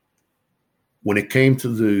when it came to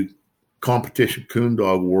the competition coon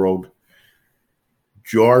dog world,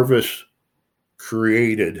 Jarvis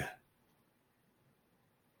created,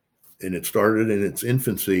 and it started in its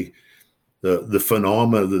infancy, the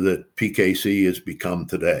phenomena that PKC has become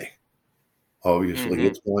today. Obviously,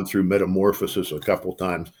 it's gone through metamorphosis a couple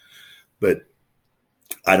times, but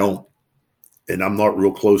I'm not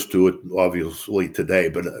real close to it, obviously, today,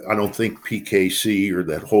 but I don't think PKC or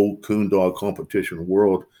that whole coon dog competition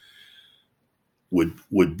world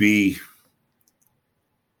would be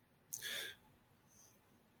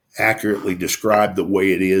accurately described the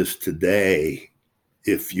way it is today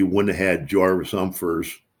if you wouldn't have had Jarvis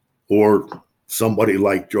Humphers or somebody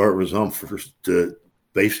like Jarvis Humphers to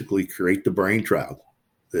basically create the brainchild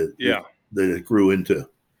that it grew into.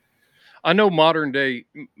 I know modern day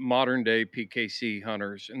PKC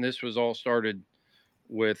hunters, and this was all started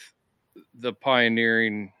with the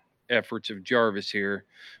pioneering efforts of Jarvis here,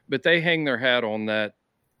 but they hang their hat on that.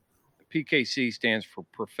 PKC stands for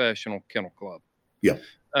Professional Kennel Club. Yeah.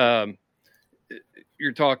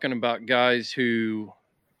 You're talking about guys who,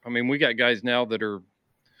 I mean, we got guys now that are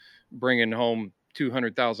bringing home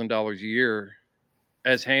 $200,000 a year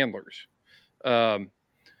as handlers.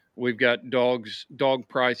 We've got dog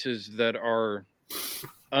prices that are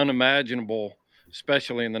unimaginable,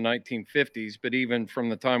 especially in the 1950s, but even from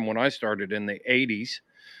the time when I started in the 80s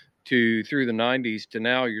through the 90s to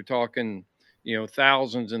now, you're talking,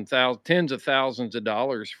 thousands and tens of thousands of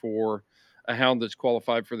dollars for a hound that's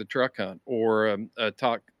qualified for the truck hunt, or a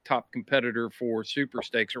top competitor for super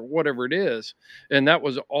stakes, or whatever it is. And that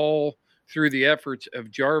was all through the efforts of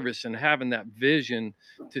Jarvis and having that vision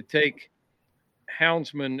to take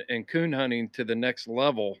houndsman and coon hunting to the next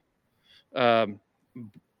level. And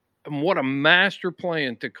what a master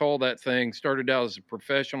plan to call that thing. Started out as a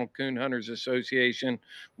Professional Coon Hunters Association,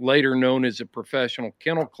 later known as a Professional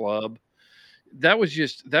Kennel Club. That was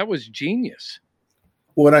genius.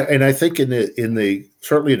 Well, and I think in the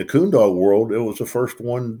certainly in the coon dog world, it was the first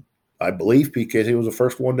one, I believe, PKC was the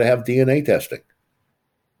first one to have DNA testing.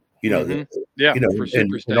 For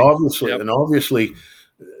super and obviously,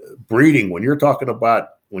 breeding. When you're talking about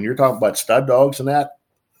stud dogs and that,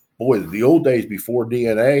 boy, the old days before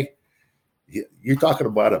DNA, you're talking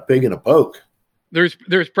about a pig and a poke. There's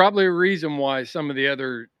probably a reason why some of the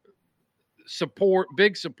other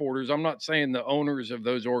big supporters, I'm not saying the owners of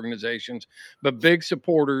those organizations, but big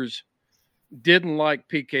supporters didn't like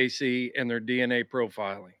PKC and their DNA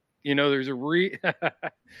profiling. There's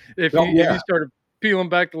if you started peeling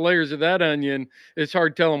back the layers of that onion, it's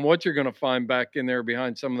hard telling what you're going to find back in there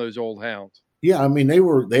behind some of those old hounds. Yeah, I mean, they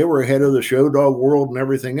were ahead of the show dog world and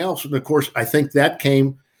everything else. And of course, I think that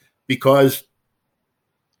came because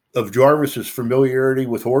of Jarvis's familiarity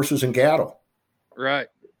with horses and cattle. Right.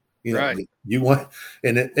 Right. You want,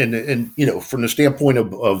 and from the standpoint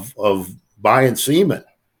of buying semen,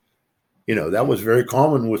 that was very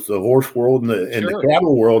common with the horse world and the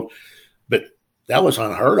cattle world, but that was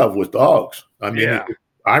unheard of with dogs. I mean,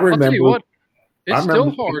 I remember. I'll tell you what, it's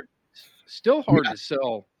still hard to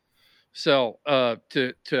sell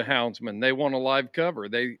to houndsmen. They want a live cover.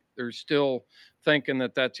 They're still thinking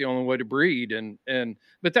that that's the only way to breed,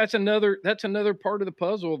 but that's another part of the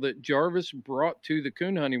puzzle that Jarvis brought to the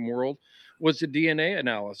coon hunting world was the DNA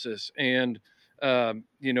analysis. And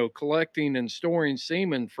collecting and storing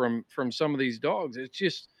semen from some of these dogs. It's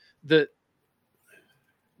just that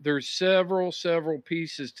there's several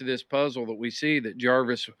pieces to this puzzle that we see that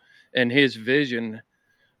Jarvis and his vision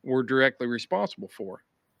were directly responsible for.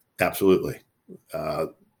 Absolutely.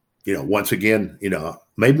 Once again,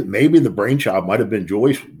 maybe the brainchild might have been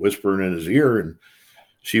Joyce whispering in his ear, and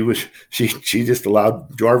she just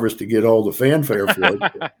allowed Jarvis to get all the fanfare for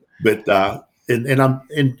it. But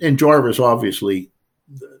and Jarvis, obviously,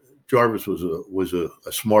 Jarvis was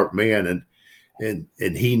a smart man,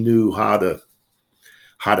 and he knew how to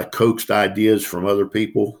coax ideas from other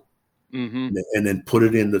people, and then put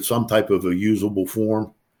it into some type of a usable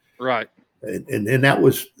form. Right. And that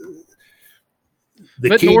was the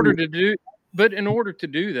but key. in order to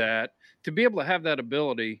do that, to be able to have that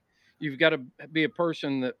ability, you've got to be a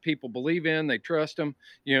person that people believe in, they trust them.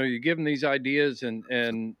 You give them these ideas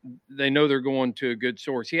and they know they're going to a good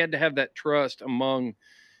source. He had to have that trust among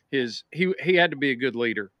he had to be a good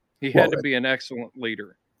leader. He had to be an excellent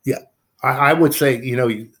leader. Yeah. I would say,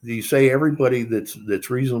 you say everybody that's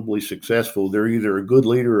reasonably successful, they're either a good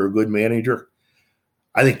leader or a good manager.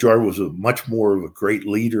 I think Jarvis was much more of a great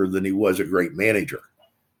leader than he was a great manager.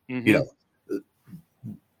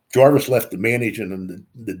 Jarvis left the managing and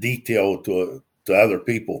the detail to other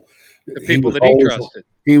people. The people that he trusted.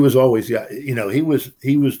 He was always, he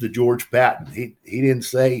was the George Patton. He didn't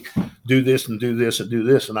say do this and do this and do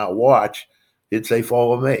this and I'll watch. He'd say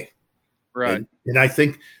follow me. Right. And I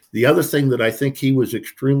think the other thing that I think he was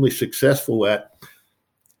extremely successful at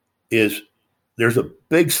is there's a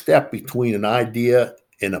big step between an idea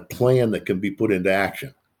and a plan that can be put into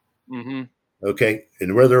action. Mm-hmm. Okay.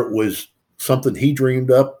 And whether it was something he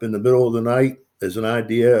dreamed up in the middle of the night as an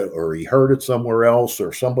idea, or he heard it somewhere else,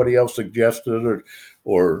 or somebody else suggested it,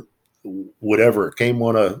 or whatever, it came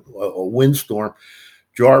on a windstorm.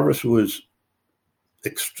 Jarvis was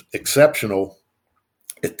exceptional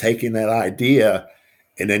at taking that idea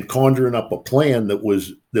and then conjuring up a plan that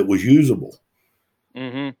was usable.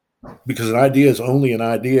 Mm-hmm. Because an idea is only an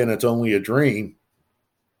idea and it's only a dream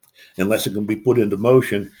unless it can be put into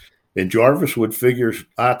motion. And Jarvis would figure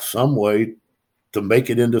out some way to make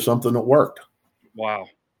it into something that worked. Wow.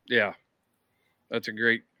 Yeah. That's a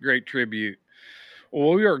great tribute.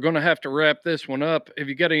 Well, we are going to have to wrap this one up. Have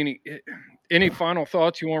you got any final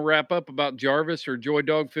thoughts you want to wrap up about Jarvis or Joy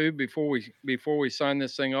Dog Food before we sign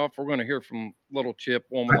this thing off? We're going to hear from little Chip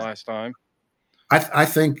one last time. I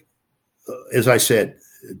think, as I said,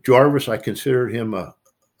 Jarvis, I considered him a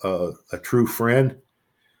true friend.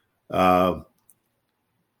 I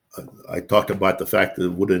talked about the fact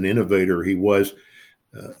that what an innovator he was,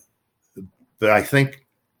 but I think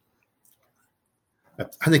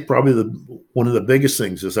probably one of the biggest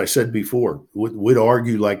things, as I said before, would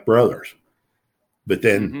argue like brothers, but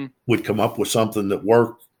then would come up with something that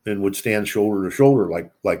worked and would stand shoulder to shoulder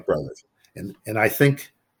like brothers. And I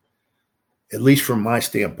think, at least from my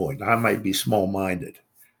standpoint, I might be small-minded,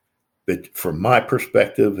 but from my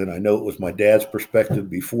perspective, and I know it was my dad's perspective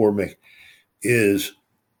before me, is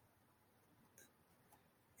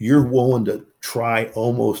you're willing to try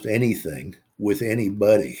almost anything with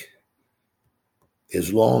anybody,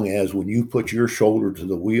 as long as when you put your shoulder to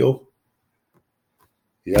the wheel,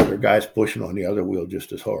 the other guy's pushing on the other wheel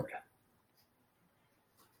just as hard.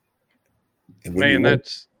 And man,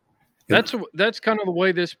 that's kind of the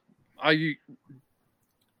way that's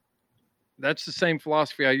the same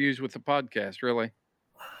philosophy I use with the podcast, really.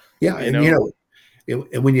 Yeah.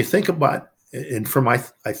 And when you think about, and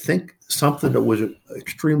I think something that was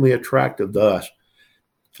extremely attractive to us,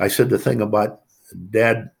 I said the thing about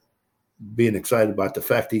Dad being excited about the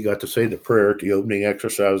fact he got to say the prayer at the opening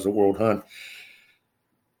exercise of the World Hunt.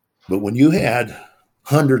 But when you had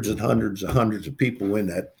hundreds and hundreds and hundreds of people in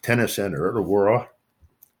that tennis center at Aurora,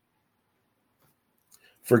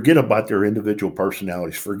 forget about their individual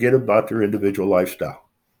personalities, forget about their individual lifestyle.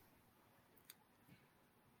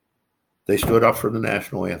 They stood up for the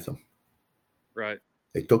national anthem. Right.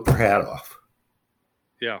 They took their hat off.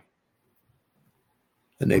 Yeah.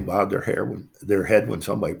 And they bowed their head when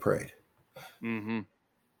somebody prayed. Mm-hmm.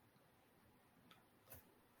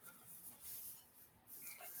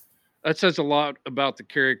 That says a lot about the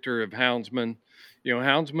character of Houndsman.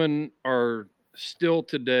 Houndsmen are still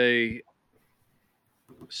today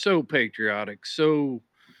so patriotic, so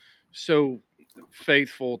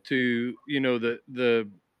faithful to, the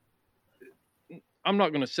I'm not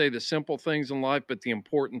going to say the simple things in life, but the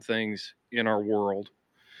important things in our world.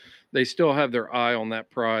 They still have their eye on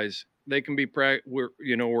that prize. They can be,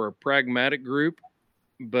 we're a pragmatic group,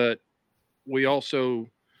 but we also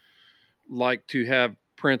like to have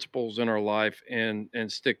principles in our life and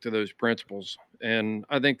stick to those principles. And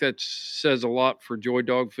I think that says a lot for Joy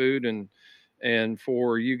Dog Food and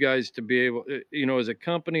for you guys to be able, as a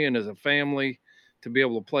company and as a family, to be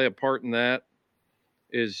able to play a part in that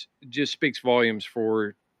just speaks volumes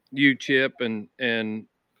for you, Chip, and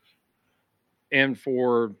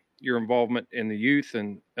for your involvement in the youth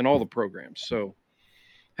and all the programs. So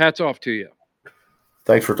hats off to you.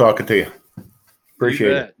 Thanks for talking to you.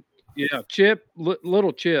 Appreciate it. Yeah. Chip,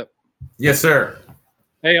 little Chip. Yes, sir.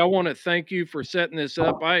 Hey, I want to thank you for setting this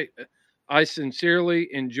up. I sincerely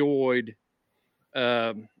enjoyed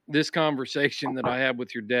this conversation that I had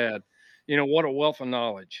with your dad. What a wealth of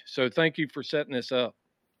knowledge. So thank you for setting this up.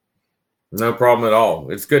 No problem at all.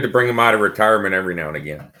 It's good to bring him out of retirement every now and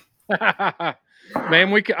again.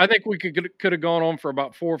 Man, I think we could have gone on for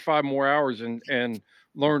about 4 or 5 more hours and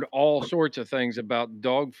learned all sorts of things about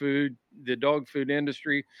dog food, the dog food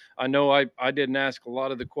industry. I know I didn't ask a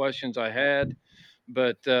lot of the questions I had,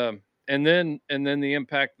 but and then the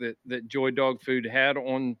impact that Joy Dog Food had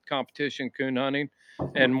on competition coon hunting,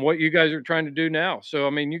 and what you guys are trying to do now. So I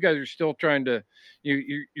mean, you guys are still trying to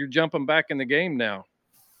you're jumping back in the game now.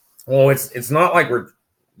 Well, it's not like we're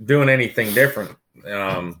doing anything different.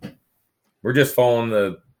 We're just following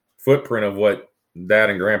the footprint of what Dad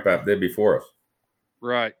and Grandpa did before us.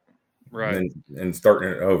 Right. And starting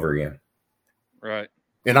it over again. Right.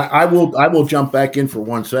 And I will jump back in for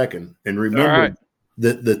 1 second and remember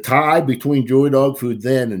the tie between Joy Dog Food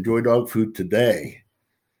then and Joy Dog Food today.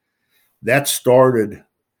 That started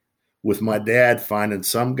with my dad finding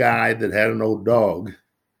some guy that had an old dog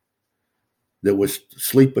that was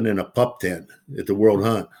sleeping in a pup tent at the World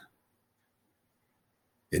Hunt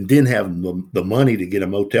and didn't have the money to get a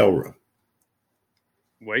motel room.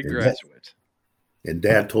 Wade graduates. And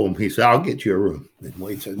Dad told him, he said, I'll get you a room. And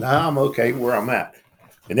Wade said, no, I'm okay where I'm at.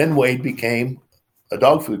 And then Wade became a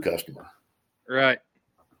dog food customer. Right.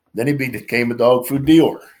 Then he became a dog food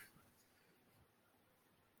dealer.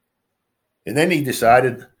 And then he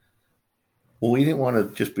decided, well, he didn't want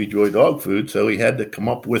to just be Joy Dog Food, so he had to come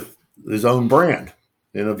up with his own brand.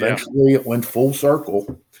 And eventually it went full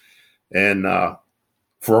circle. And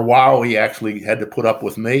for a while, he actually had to put up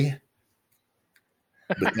with me.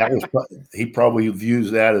 But that was he probably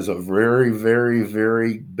views that as a very, very,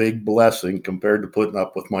 very big blessing compared to putting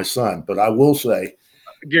up with my son. But I will say,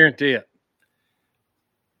 I guarantee it.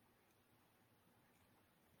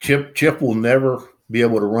 Chip will never be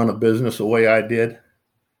able to run a business the way I did,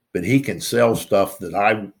 but he can sell stuff that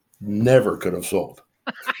I never could have sold.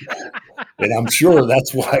 And I'm sure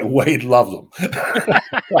that's why Wade loves him.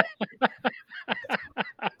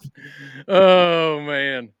 Oh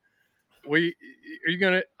man.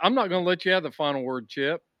 I'm not gonna let you have the final word,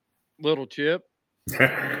 Chip. Little Chip.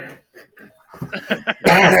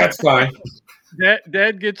 That's fine.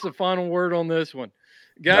 Dad gets the final word on this one.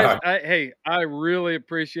 Guys, I really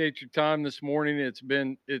appreciate your time this morning. It's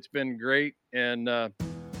been great, and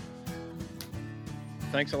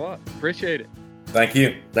thanks a lot. Appreciate it. Thank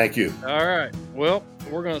you. Thank you. All right. Well,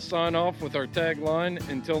 we're going to sign off with our tagline.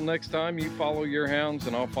 Until next time, you follow your hounds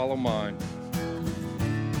and I'll follow mine.